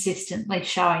just consistently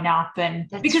showing up, and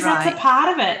because that's a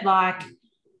part of it. Like,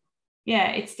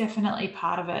 yeah, it's definitely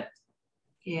part of it.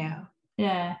 Yeah.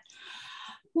 Yeah.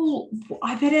 Well,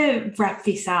 I better wrap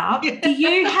this up. Do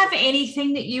you have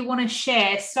anything that you want to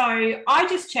share? So I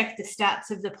just checked the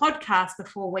stats of the podcast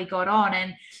before we got on,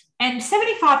 and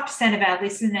 75% of our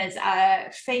listeners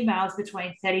are females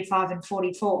between 35 and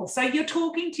 44. So you're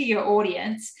talking to your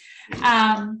audience.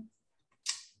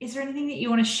 Is there anything that you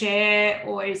want to share,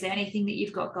 or is there anything that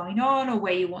you've got going on, or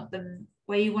where you want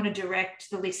to direct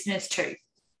the listeners to?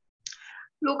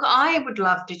 Look, I would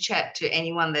love to chat to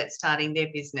anyone that's starting their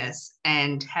business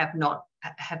and have not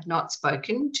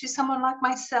spoken to someone like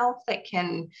myself that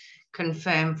can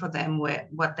confirm for them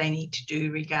what they need to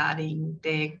do regarding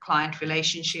their client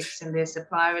relationships and their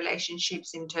supplier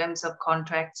relationships in terms of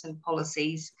contracts and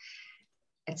policies,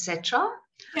 etc.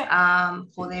 Yeah.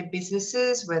 For their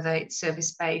businesses, whether it's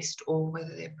service-based or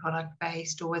whether they're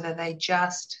product-based, or whether they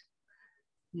just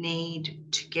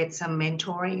need to get some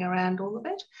mentoring around all of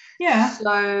it. Yeah.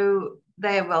 So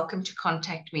they're welcome to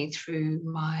contact me through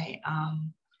my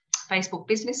Facebook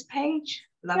business page,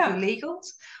 Love Your Legals,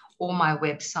 or my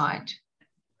website.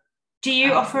 Do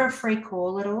you offer a free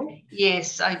call at all?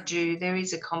 Yes, I do. There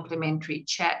is a complimentary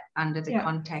chat under the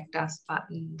Contact Us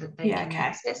button that they can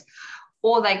access,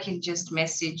 or they can just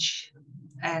message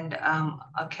and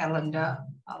a calendar.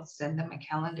 I'll send them a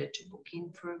calendar to book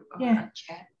in for a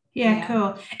chat. Yeah,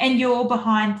 cool. And you're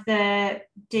behind the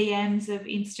DMs of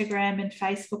Instagram and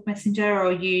Facebook Messenger,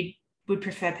 or you would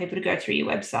prefer people to go through your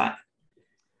website?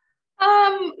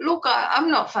 Look, I'm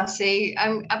not fussy.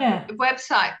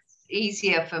 Website's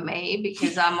easier for me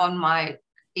because I'm on my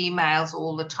emails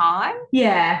all the time.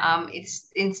 Yeah. It's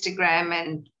Instagram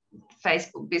and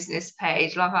Facebook business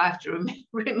page. Like, I have to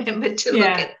remember to look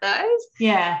at those.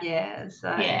 Yeah. Yeah. So,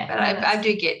 but I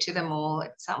do get to them all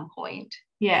at some point.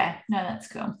 Yeah, no, that's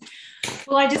cool.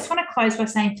 Well, I just want to close by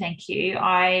saying thank you.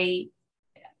 I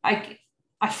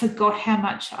forgot how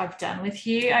much I've done with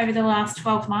you over the last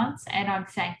 12 months, and I'm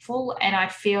thankful. And I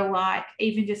feel like,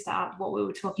 even just what we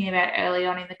were talking about early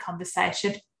on in the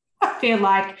conversation, I feel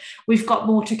like we've got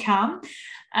more to come.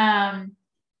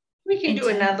 We can do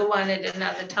another one at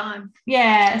another time.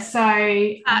 Yeah, so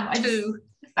Part two.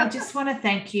 I just want to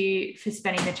thank you for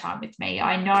spending the time with me.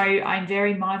 I know I'm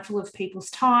very mindful of people's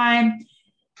time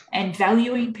and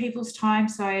valuing people's time,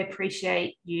 so I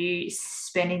appreciate you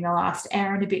spending the last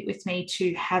hour and a bit with me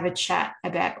to have a chat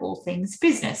about all things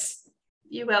business.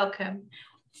 You're welcome.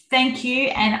 Thank you,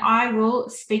 and I will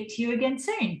speak to you again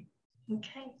soon.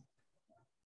 Okay.